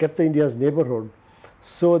within, get the India's neighborhood,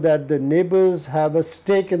 so that the neighbors have a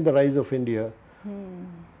stake in the rise of India.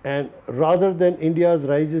 And rather than India's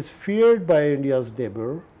rise is feared by India's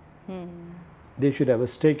neighbor, they should have a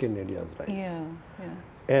stake in India's rise.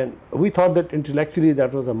 And we thought that intellectually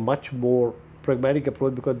that was a much more pragmatic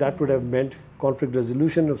approach, because that would have meant conflict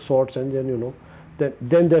resolution of sorts, and then,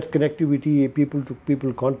 then that connectivity, people to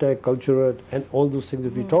people contact, culture, and all those things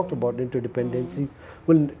that we talked about, interdependency,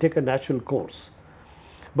 will take a natural course.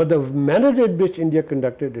 But the manner in which India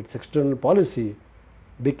conducted its external policy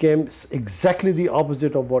became exactly the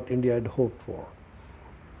opposite of what India had hoped for.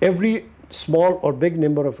 Every small or big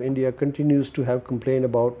member of India continues to have complained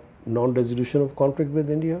about non-resolution of conflict with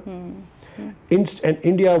India. And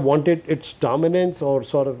India wanted its dominance or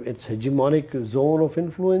sort of its hegemonic zone of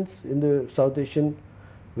influence in the South Asian,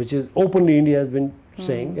 which is openly India has been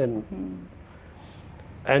saying,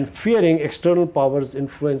 and fearing external powers'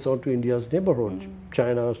 influence onto India's neighborhood,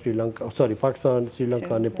 China, Sri Lanka, Pakistan, Sri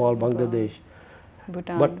Lanka, Nepal, Bangladesh,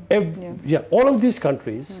 Bhutan. But all of these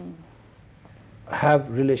countries have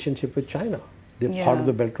relationship with China. They're part of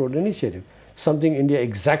the Belt Road Initiative, something India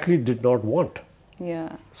exactly did not want.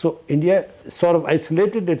 Yeah. So India sort of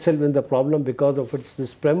isolated itself in the problem because of its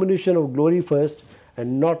this premonition of glory first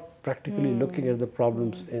and not practically looking at the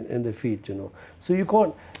problems in the field, you know. So you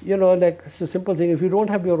can't, you know, like it's a simple thing. If you don't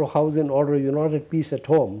have your house in order, you're not at peace at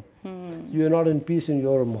home. You're not in peace in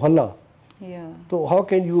your mohalla. Yeah. So how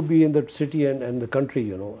can you be in the city and the country,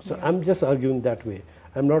 you know? So I'm just arguing that way.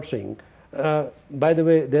 I'm not saying. By the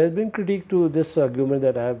way, there has been critique to this argument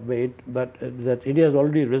that I have made, but that India has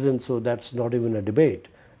already risen, so that's not even a debate.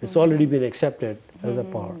 It's already been accepted as a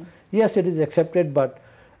power. Yes, it is accepted, but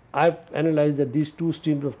I've analyzed that these two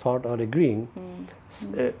streams of thought are agreeing.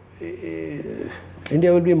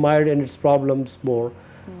 India will be mired in its problems more.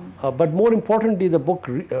 But more importantly, the book,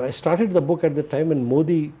 I started the book at the time when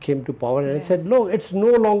Modi came to power, and I said, look, it's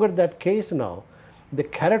no longer that case now. The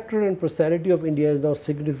character and personality of India is now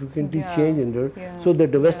significantly changed in there. So the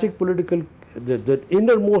domestic political, the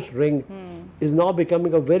innermost ring is now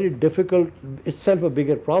becoming a very difficult, itself a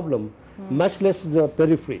bigger problem, much less the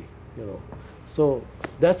periphery, you know. So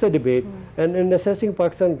that's the debate. And in assessing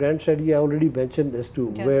Pakistan grand strategy, I already mentioned as to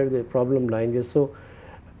where the problem lying is. So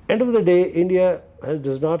end of the day, India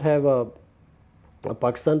does not have a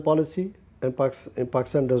Pakistan policy, and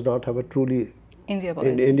Pakistan does not have a truly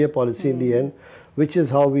India policy in the end, which is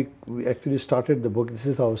how we actually started the book. This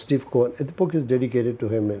is how Steve Cohen, the book is dedicated to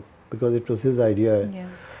him because it was his idea.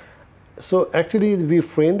 So actually we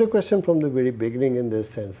framed the question from the very beginning in this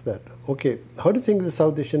sense that, okay, how do you think the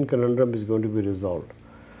South Asian conundrum is going to be resolved?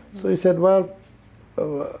 So he said, well,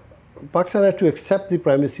 Pakistan has to accept the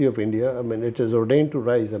primacy of India. I mean, it is ordained to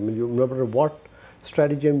rise. I mean, no matter what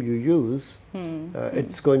stratagem you use,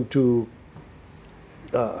 it's going to,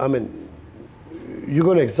 I mean, you're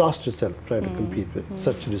going to exhaust yourself trying to compete with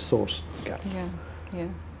such a resource gap.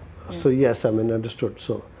 So yes, I mean, understood.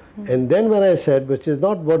 So, and then when I said, which is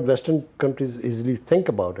not what Western countries easily think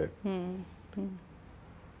about it, and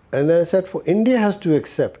then I said, for India has to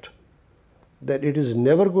accept that it is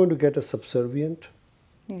never going to get a subservient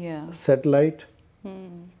satellite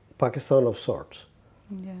Pakistan of sorts.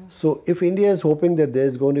 So if India is hoping that there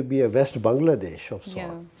is going to be a West Bangladesh of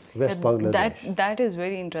sorts, West Bangladesh. That is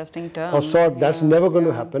very interesting term. Of sort, that's never going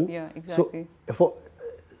to happen. Yeah, exactly.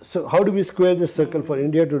 So how do we square this circle for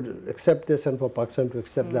India to accept this and for Pakistan to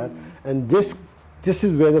accept that? And this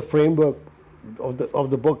is where the framework of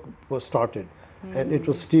the book was started, and it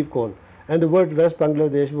was Steve Cohen. And the word West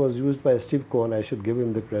Bangladesh was used by Steve Cohen. I should give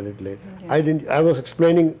him the credit later. I was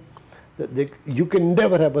explaining that you can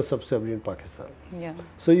never have a subservient Pakistan.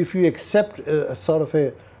 So if you accept a sort of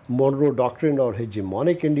a Monroe Doctrine or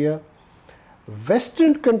hegemonic India,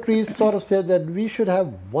 Western countries sort of said that we should have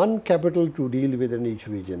one capital to deal with in each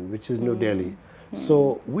region, which is New Delhi.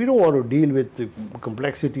 So we don't want to deal with the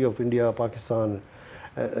complexity of India, Pakistan,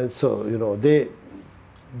 and so, you know,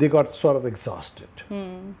 they got sort of exhausted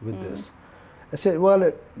with this. I said,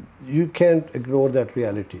 well, you can't ignore that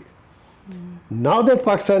reality. Now that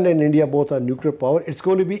Pakistan and India both are nuclear power, it's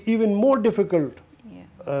going to be even more difficult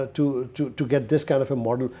to get this kind of a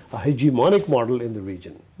model, a hegemonic model in the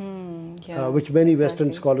region, which many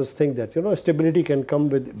Western scholars think that, you know, stability can come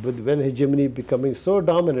with when hegemony becoming so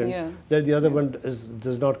dominant that the other one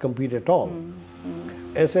does not compete at all.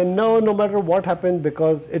 And say, no matter what happens,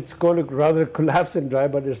 because it's going to rather collapse and die,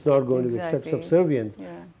 but it's not going to accept subservience.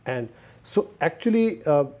 And so actually,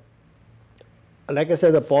 like I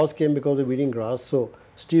said, the pause came because of eating grass. So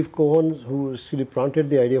Steve Cohen, who actually prompted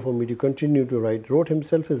the idea for me to continue to write, wrote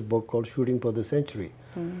himself his book called Shooting for the Century.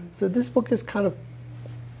 So this book is kind of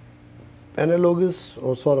analogous,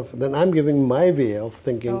 or sort of, then I'm giving my way of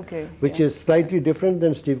thinking, which is slightly different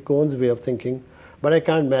than Steve Cohen's way of thinking. But I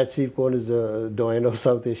can't match Steve Cohen as a doyen of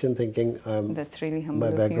South Asian thinking. That's really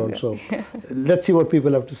humble my background. of you. So let's see what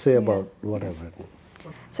people have to say about what I've written.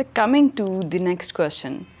 So coming to the next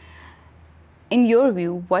question. In your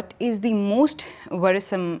view, what is the most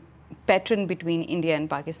worrisome pattern between India and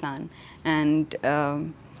Pakistan? And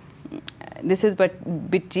this is but a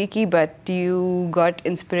bit cheeky, but you got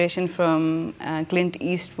inspiration from Clint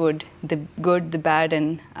Eastwood, the good, the bad,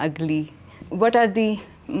 and ugly. What are the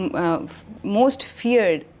most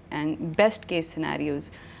feared and best case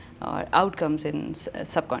scenarios or outcomes in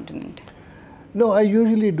subcontinent? No, I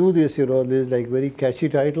usually do this, you know, there's like very catchy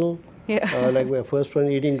title. Like my first one,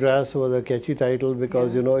 Eating Grass, was a catchy title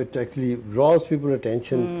because, you know, it actually draws people's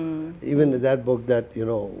attention. Even in that book that, you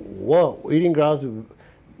know, wow, Eating Grass,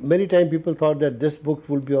 many times people thought that this book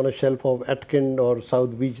will be on a shelf of Atkin or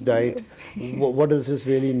South Beach Diet. What does this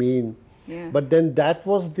really mean? But then that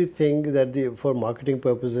was the thing that for marketing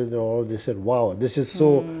purposes and all, they said, wow, this is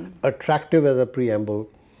so attractive as a preamble.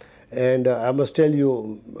 And I must tell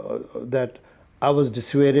you that I was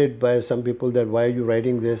dissuaded by some people that why are you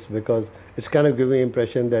writing this, because it's kind of giving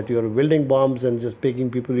impression that you're building bombs and just making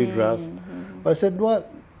people eat grass. I said, well,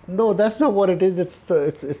 no, that's not what it is. It's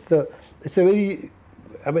a very,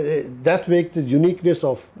 I mean, that makes the uniqueness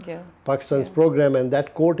of Pakistan's program, and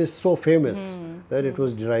that quote is so famous that it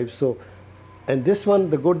was derived. So, and this one,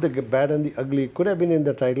 the good, the bad, and the ugly, could have been in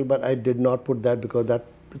the title, but I did not put that because that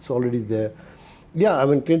it's already there. Yeah, I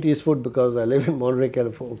mean Clint Eastwood, because I live in Monterey,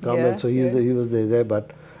 California, so he was there,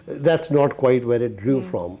 but that's not quite where it drew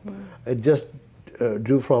from. It just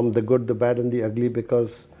drew from the good, the bad, and the ugly,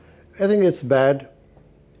 because I think it's bad.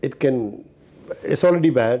 It's already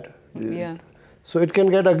bad. Yeah. So it can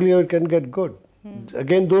get ugly or it can get good.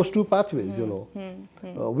 Again, those two pathways,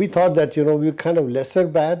 we thought that, we were kind of lesser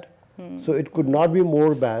bad, so it could not be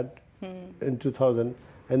more bad in 2000.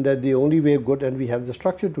 And that the only way good, and we have the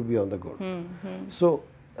structure to be on the good. So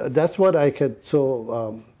that's what I could.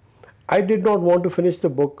 So I did not want to finish the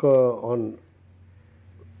book on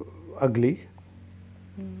ugly.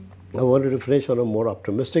 I wanted to finish on a more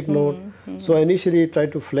optimistic note. So I initially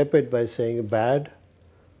tried to flip it by saying bad,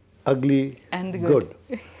 ugly, and the good.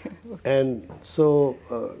 And so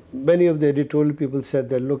many of the editorial people said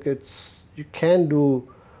that, look, you can do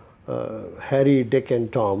Harry, Dick,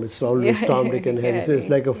 and Tom. It's always Tom, Dick, and Harry. So it's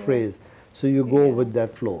like a phrase. So you go with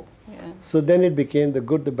that flow. So then it became the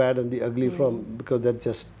good, the bad, and the ugly because that's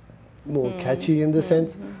just more catchy in the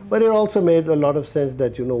sense. But it also made a lot of sense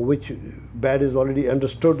that, which bad is already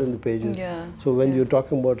understood in the pages. So when you're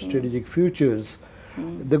talking about strategic futures,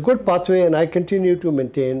 the good pathway, and I continue to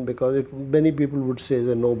maintain, because many people would say it's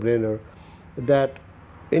a no-brainer, that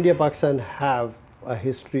India, Pakistan have a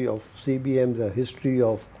history of CBMs, a history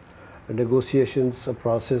of negotiations, a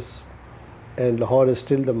process, and Lahore is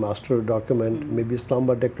still the master document, maybe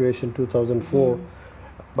Islamabad Declaration 2004.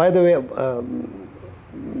 By the way,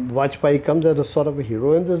 Vajpayee comes as a sort of a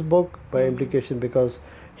hero in this book by implication, because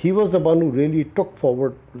he was the one who really took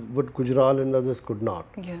forward what Gujral and others could not.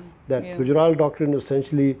 That Gujral doctrine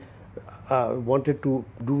essentially wanted to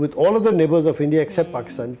do with all of the neighbors of India except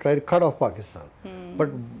Pakistan, try to cut off Pakistan. But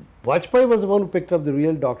Vajpayee was the one who picked up the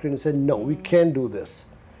real doctrine and said, no, we can't do this.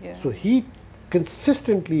 So he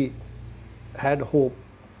consistently had hope,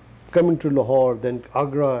 coming to Lahore, then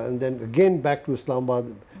Agra, and then again back to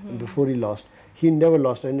Islamabad before he lost. He never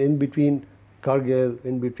lost, and in between Kargil,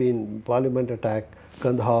 in between Parliament attack,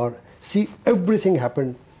 Kandahar, see, everything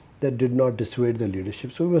happened that did not dissuade the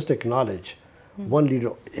leadership. So we must acknowledge one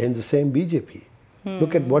leader in the same BJP.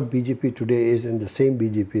 Look at what BJP today is and the same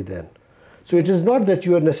BJP then. So it is not that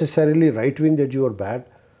you are necessarily right-wing, that you are bad.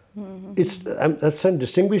 I'm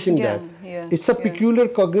distinguishing that. It's a peculiar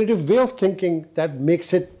cognitive way of thinking that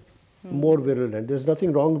makes it more virulent. There's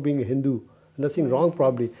nothing wrong with being a Hindu, nothing wrong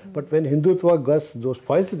probably. But when Hindutva gets those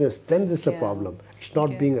poisonous, then there's a problem. It's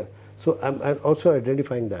not being a... So I'm also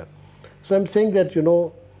identifying that. So I'm saying that,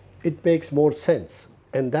 it makes more sense.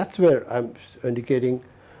 And that's where I'm indicating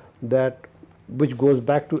that, which goes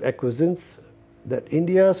back to acquiescence, that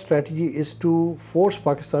India's strategy is to force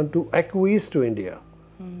Pakistan to acquiesce to India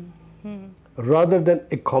rather than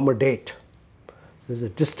accommodate. There's a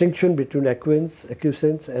distinction between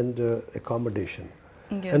acquiescence and accommodation.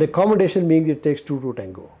 And accommodation means it takes two to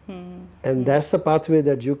tango. And that's the pathway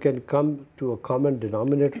that you can come to a common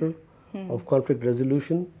denominator of conflict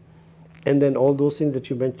resolution. And then all those things that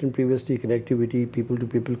you mentioned previously, connectivity,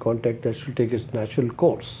 people-to-people contact, that should take its natural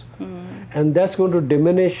course. And that's going to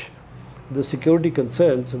diminish the security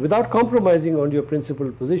concerns without compromising on your principal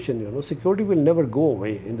position. Security will never go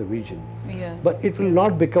away in the region. But it will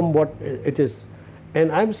not become what it is.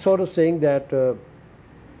 And I'm sort of saying that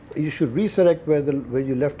you should resurrect where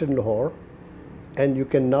you left in Lahore, and you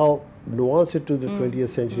can now nuance it to the 20th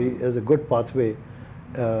century as a good pathway,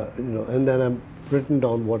 and then I'm written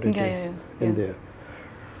down what it is in there.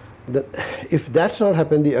 If that's not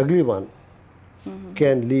happened, the ugly one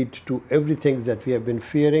can lead to everything that we have been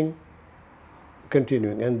fearing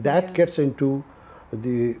continuing, and that gets into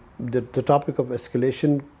the topic of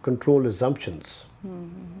escalation control assumptions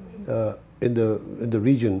in the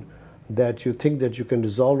region, that you think that you can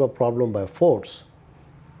resolve a problem by force,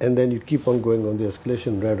 and then you keep on going on the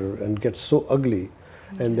escalation ladder and get so ugly,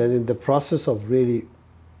 and then in the process of really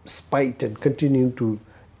spite and continuing to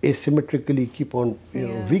asymmetrically keep on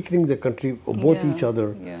weakening the country or both each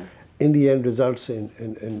other, in the end results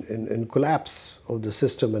in collapse of the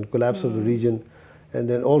system and collapse of the region, and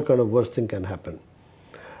then all kind of worse thing can happen.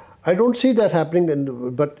 I don't see that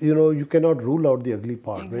happening, but you cannot rule out the ugly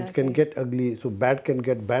part. Right? It can get ugly, so bad can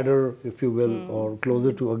get badder, if you will, or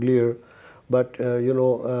closer to uglier. But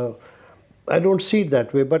I don't see it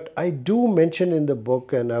that way, but I do mention in the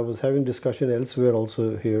book, and I was having discussion elsewhere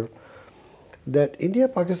also here, that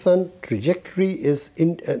India-Pakistan trajectory is,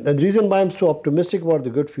 and the reason why I'm so optimistic about the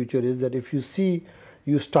good future is that if you see,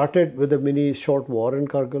 you started with a mini short war in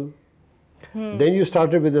Kargil, then you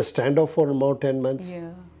started with a standoff for about 10 months,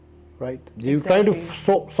 right? You try to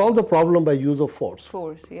solve the problem by use of force.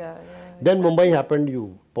 Then Mumbai happened,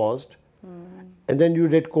 you paused, and then you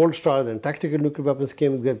did cold start, and tactical nuclear weapons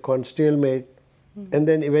came, get caught stalemate, and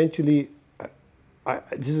then eventually,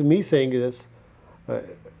 this is me saying this,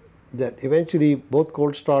 that eventually both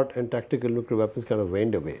cold start and tactical nuclear weapons kind of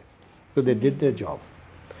waned away, because they did their job,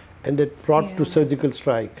 and they brought to surgical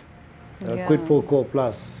strike, quid pro quo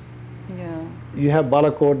plus. You have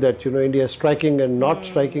Balakot that, you know, India is striking and not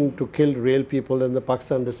striking to kill real people, and the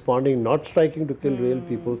Pakistan responding, not striking to kill real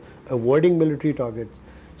people, avoiding military targets.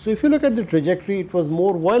 So if you look at the trajectory, it was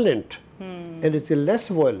more violent, and it's less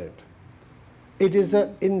violent. It is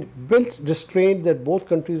an inbuilt restraint that both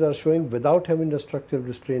countries are showing without having a structural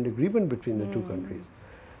restraint agreement between the two countries.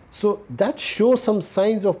 So that shows some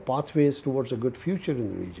signs of pathways towards a good future in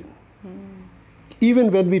the region.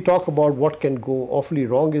 Even when we talk about what can go awfully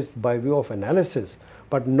wrong is by way of analysis,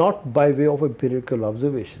 but not by way of empirical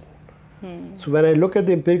observation. So when I look at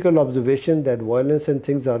the empirical observation that violence and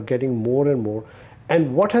things are getting more and more,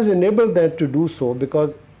 and what has enabled them to do so,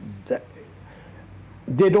 because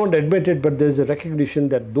they don't admit it, but there's a recognition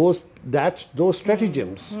that those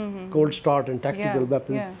stratagems, cold start and tactical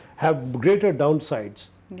weapons, have greater downsides.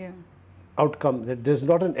 Outcome, that there's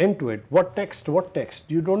not an end to it. What next? What next?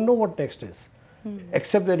 You don't know what next is.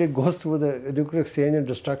 Except that it goes through the nuclear exchange and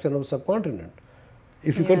destruction of subcontinent.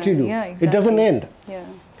 If you continue, it doesn't end.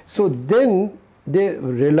 So then, they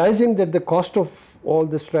realizing that the cost of all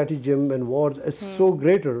the stratagem and wars is so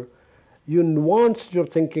greater, you nuanced your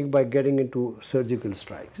thinking by getting into surgical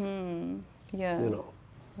strikes. You know,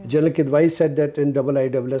 General Kidwai said that in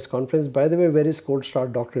IISS conference. By the way, where is cold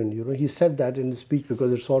start doctrine? You know, he said that in his speech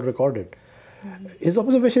because it's all recorded. His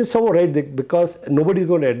observation is somewhat right, because nobody's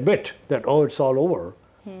going to admit that, oh, it's all over.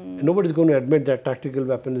 Nobody's going to admit that tactical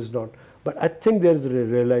weapon is not. But I think there is a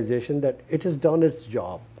realization that it has done its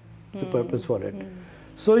job, the purpose for it.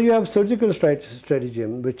 So you have surgical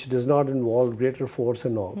stratagem, which does not involve greater force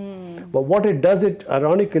and all. But what it does, it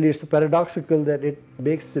ironically, it's paradoxical that it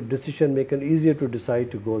makes the decision maker easier to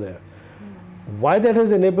decide to go there. Why that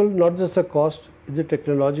has enabled not just the cost, the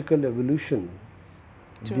technological evolution.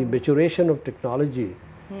 The maturation of technology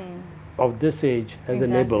of this age has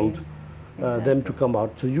enabled them to come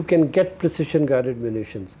out. So you can get precision guided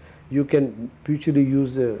munitions. You can futurely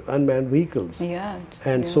use unmanned vehicles.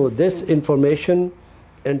 And so this information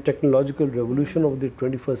and technological revolution of the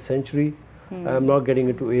 21st century, I'm not getting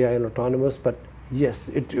into AI and autonomous, but yes,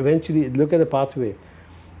 it eventually, look at the pathway.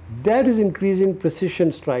 That is increasing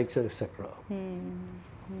precision strikes, etc.,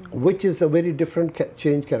 which is a very different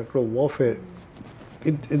change character of warfare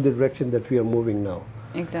in the direction that we are moving now.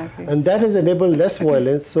 And that has enabled less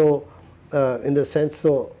violence. So in the sense,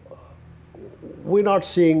 so we're not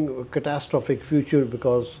seeing a catastrophic future,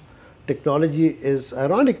 because technology is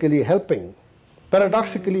ironically helping,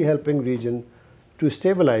 paradoxically helping region to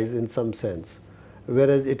stabilize in some sense,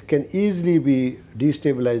 whereas it can easily be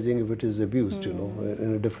destabilizing if it is abused, you know,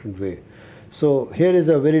 in a different way. So here is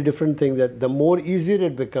a very different thing, that the more easier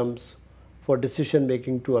it becomes for decision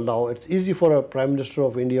making to allow, it's easy for a Prime Minister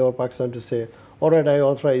of India or Pakistan to say, all right, I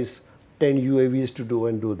authorize 10 UAVs to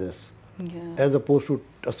do this, as opposed to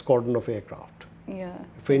a squadron of aircraft.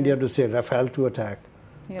 For India to say Rafale to attack,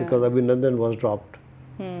 because Abhinandan was dropped,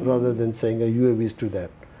 rather than saying a UAVs to that.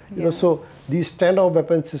 You know, so these standoff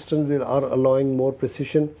weapon systems are allowing more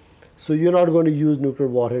precision. So you're not going to use nuclear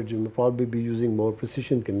warheads, you will probably be using more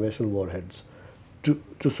precision conventional warheads to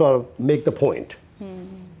sort of make the point.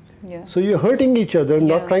 So you're hurting each other,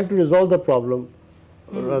 not trying to resolve the problem.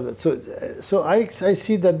 So I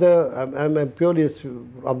see that I'm purely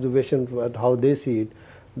observation at how they see it,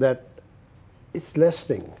 that it's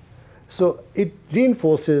lessening. So it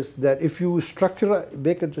reinforces that if you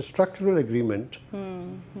make a structural agreement,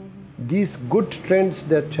 these good trends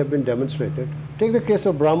that have been demonstrated. Take the case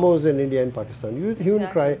of BrahMos in India and Pakistan. You would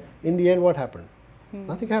cry. In the end, what happened?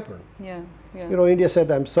 Nothing happened. You know, India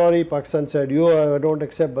said, I'm sorry. Pakistan said, I don't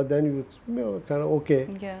accept. But then you know, kind of, okay,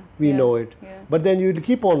 we know it. But then you'd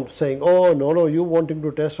keep on saying, oh, no, you wanting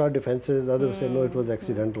to test our defenses. Others say, no, it was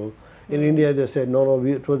accidental. In India, they said, no,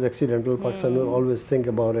 it was accidental. Pakistan will always think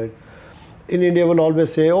about it. In India, will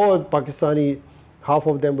always say, oh, Pakistani, half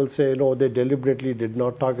of them will say, no, they deliberately did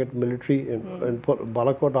not target military and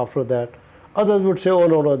Balakot after that. Others would say, oh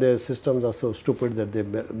no, their systems are so stupid that they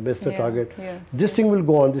miss the target. This thing will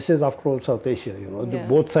go on. This is after all South Asia, you know,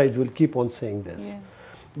 both sides will keep on saying this.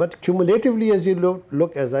 But cumulatively, as you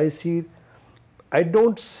look, as I see, I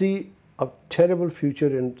don't see a terrible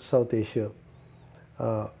future in South Asia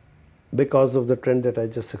because of the trend that I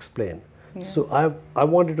just explained. So I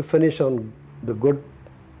wanted to finish on the good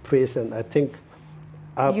face, and I think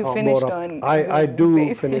I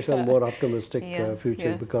do finish on more optimistic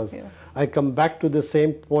future, because I come back to the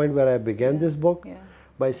same point where I began this book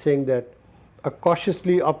by saying that a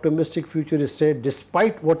cautiously optimistic future is stayed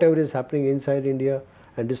despite whatever is happening inside India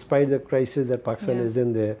and despite the crisis that Pakistan is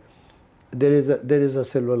in there. There is a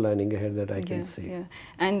silver lining ahead that I can see.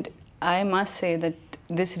 And I must say that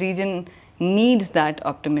this region needs that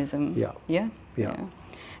optimism.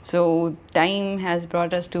 So time has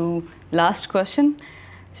brought us to last question.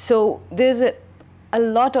 So there's a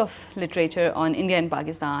lot of literature on India and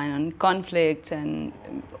Pakistan, on conflicts, and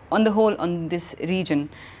on the whole on this region.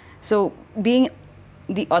 So being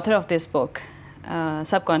the author of this book,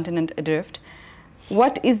 Subcontinent, Adrift,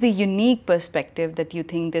 what is the unique perspective that you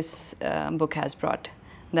think this book has brought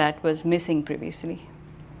that was missing previously?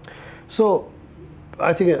 So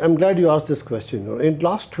I think I'm glad you asked this question. In the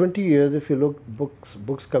last 20 years, if you look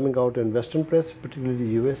books coming out in Western press, particularly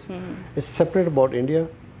the US, it's separate about India,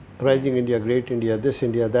 rising India, great India, this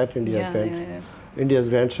India, that India, India's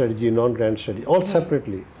grand strategy, non-grand strategy, all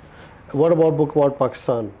separately. What about book about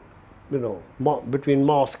Pakistan? You know, between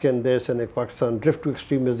mosque and this and Pakistan, drift to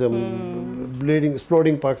extremism, bleeding,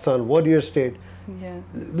 exploding Pakistan, warrior state.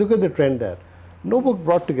 Look at the trend there. No book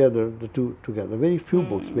brought together the two together. Very few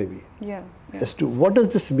books, maybe. As to what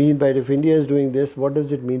does this mean by if India is doing this, what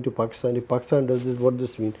does it mean to Pakistan? If Pakistan does this, what does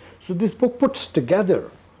this mean? So this book puts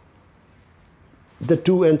together the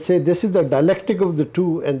two and say this is the dialectic of the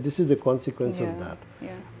two and this is the consequence of that.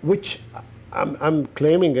 Which I'm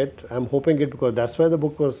claiming it, I'm hoping it, because that's why the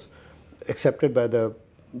book was accepted by the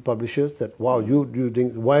publishers, that wow, you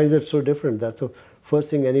think, why is it so different? That's the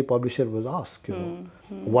first thing any publisher was asked, you know.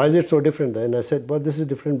 Why is it so different? And I said, well, this is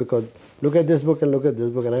different because look at this book and look at this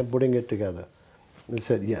book, and I'm putting it together. And they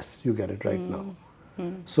said, yes, you get it right now.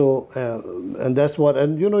 So, and that's what,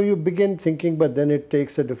 and you know, you begin thinking, but then it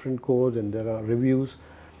takes a different course and there are reviews.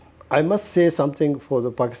 I must say something for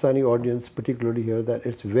the Pakistani audience, particularly here, that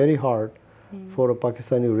it's very hard for a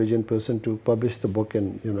Pakistani origin person to publish the book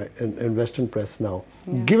in, you know, in Western press now.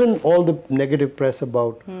 Given all the negative press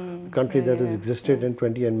about the country that has existed in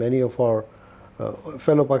 20, and many of our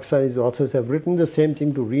fellow Pakistani authors have written the same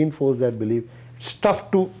thing to reinforce that belief. It's tough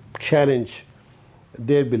to challenge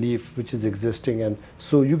their belief which is existing, and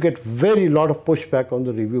so you get very lot of pushback on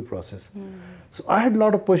the review process. So I had a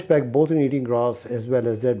lot of pushback both in Eating Grass as well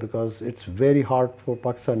as that, because it's very hard for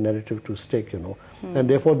Pakistan narrative to stick, you know, and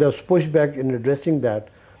therefore there's pushback in addressing that.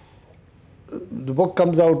 The book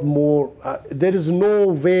comes out more, there is no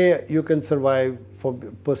way you can survive for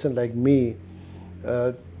a person like me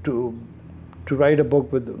to write a book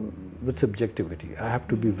with subjectivity. I have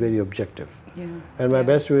to be very objective. And my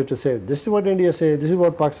best way to say, this is what India says, this is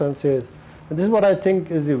what Pakistan says, and this is what I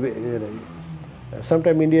think is the way, you know.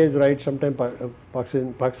 Sometimes India is right, sometimes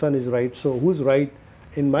Pakistan is right, so who's right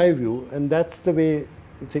in my view, and that's the way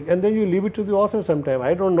you think. And then you leave it to the author sometimes.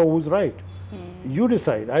 I don't know who's right. You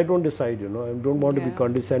decide, I don't decide, you know, I don't want to be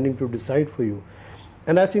condescending to decide for you.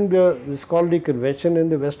 And I think the scholarly convention in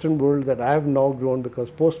the Western world that I have now grown, because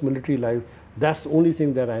post-military life, that's the only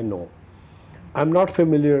thing that I know. I'm not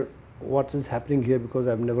familiar what is happening here because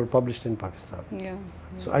I've never published in Pakistan.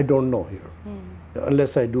 So I don't know here,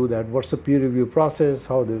 unless I do that. What's the peer review process,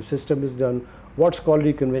 how the system is done, what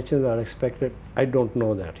scholarly conventions are expected, I don't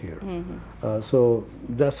know that here. So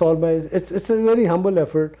that's all my, it's a very humble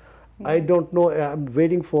effort. I don't know, I'm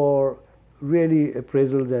waiting for really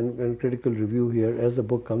appraisals and critical review here as the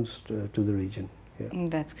book comes to the region.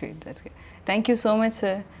 That's great, that's great. Thank you so much,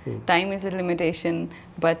 sir. Time is a limitation,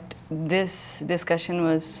 but this discussion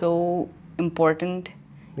was so important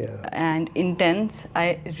and intense.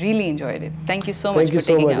 I really enjoyed it. Thank you so much for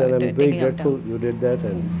taking out time. Thank you so much, and I'm very grateful you did that,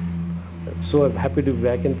 and I'm so happy to be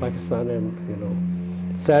back in Pakistan. And you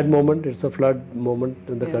know, sad moment, it's a flood moment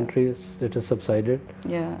in the country, it has subsided.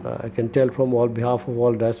 I can tell from all behalf of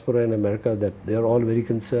all diaspora in America that they are all very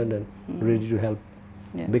concerned and ready to help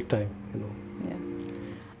big time, you know.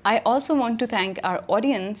 I also want to thank our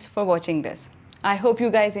audience for watching this. I hope you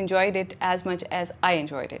guys enjoyed it as much as I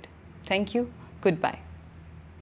enjoyed it. Thank you. Goodbye.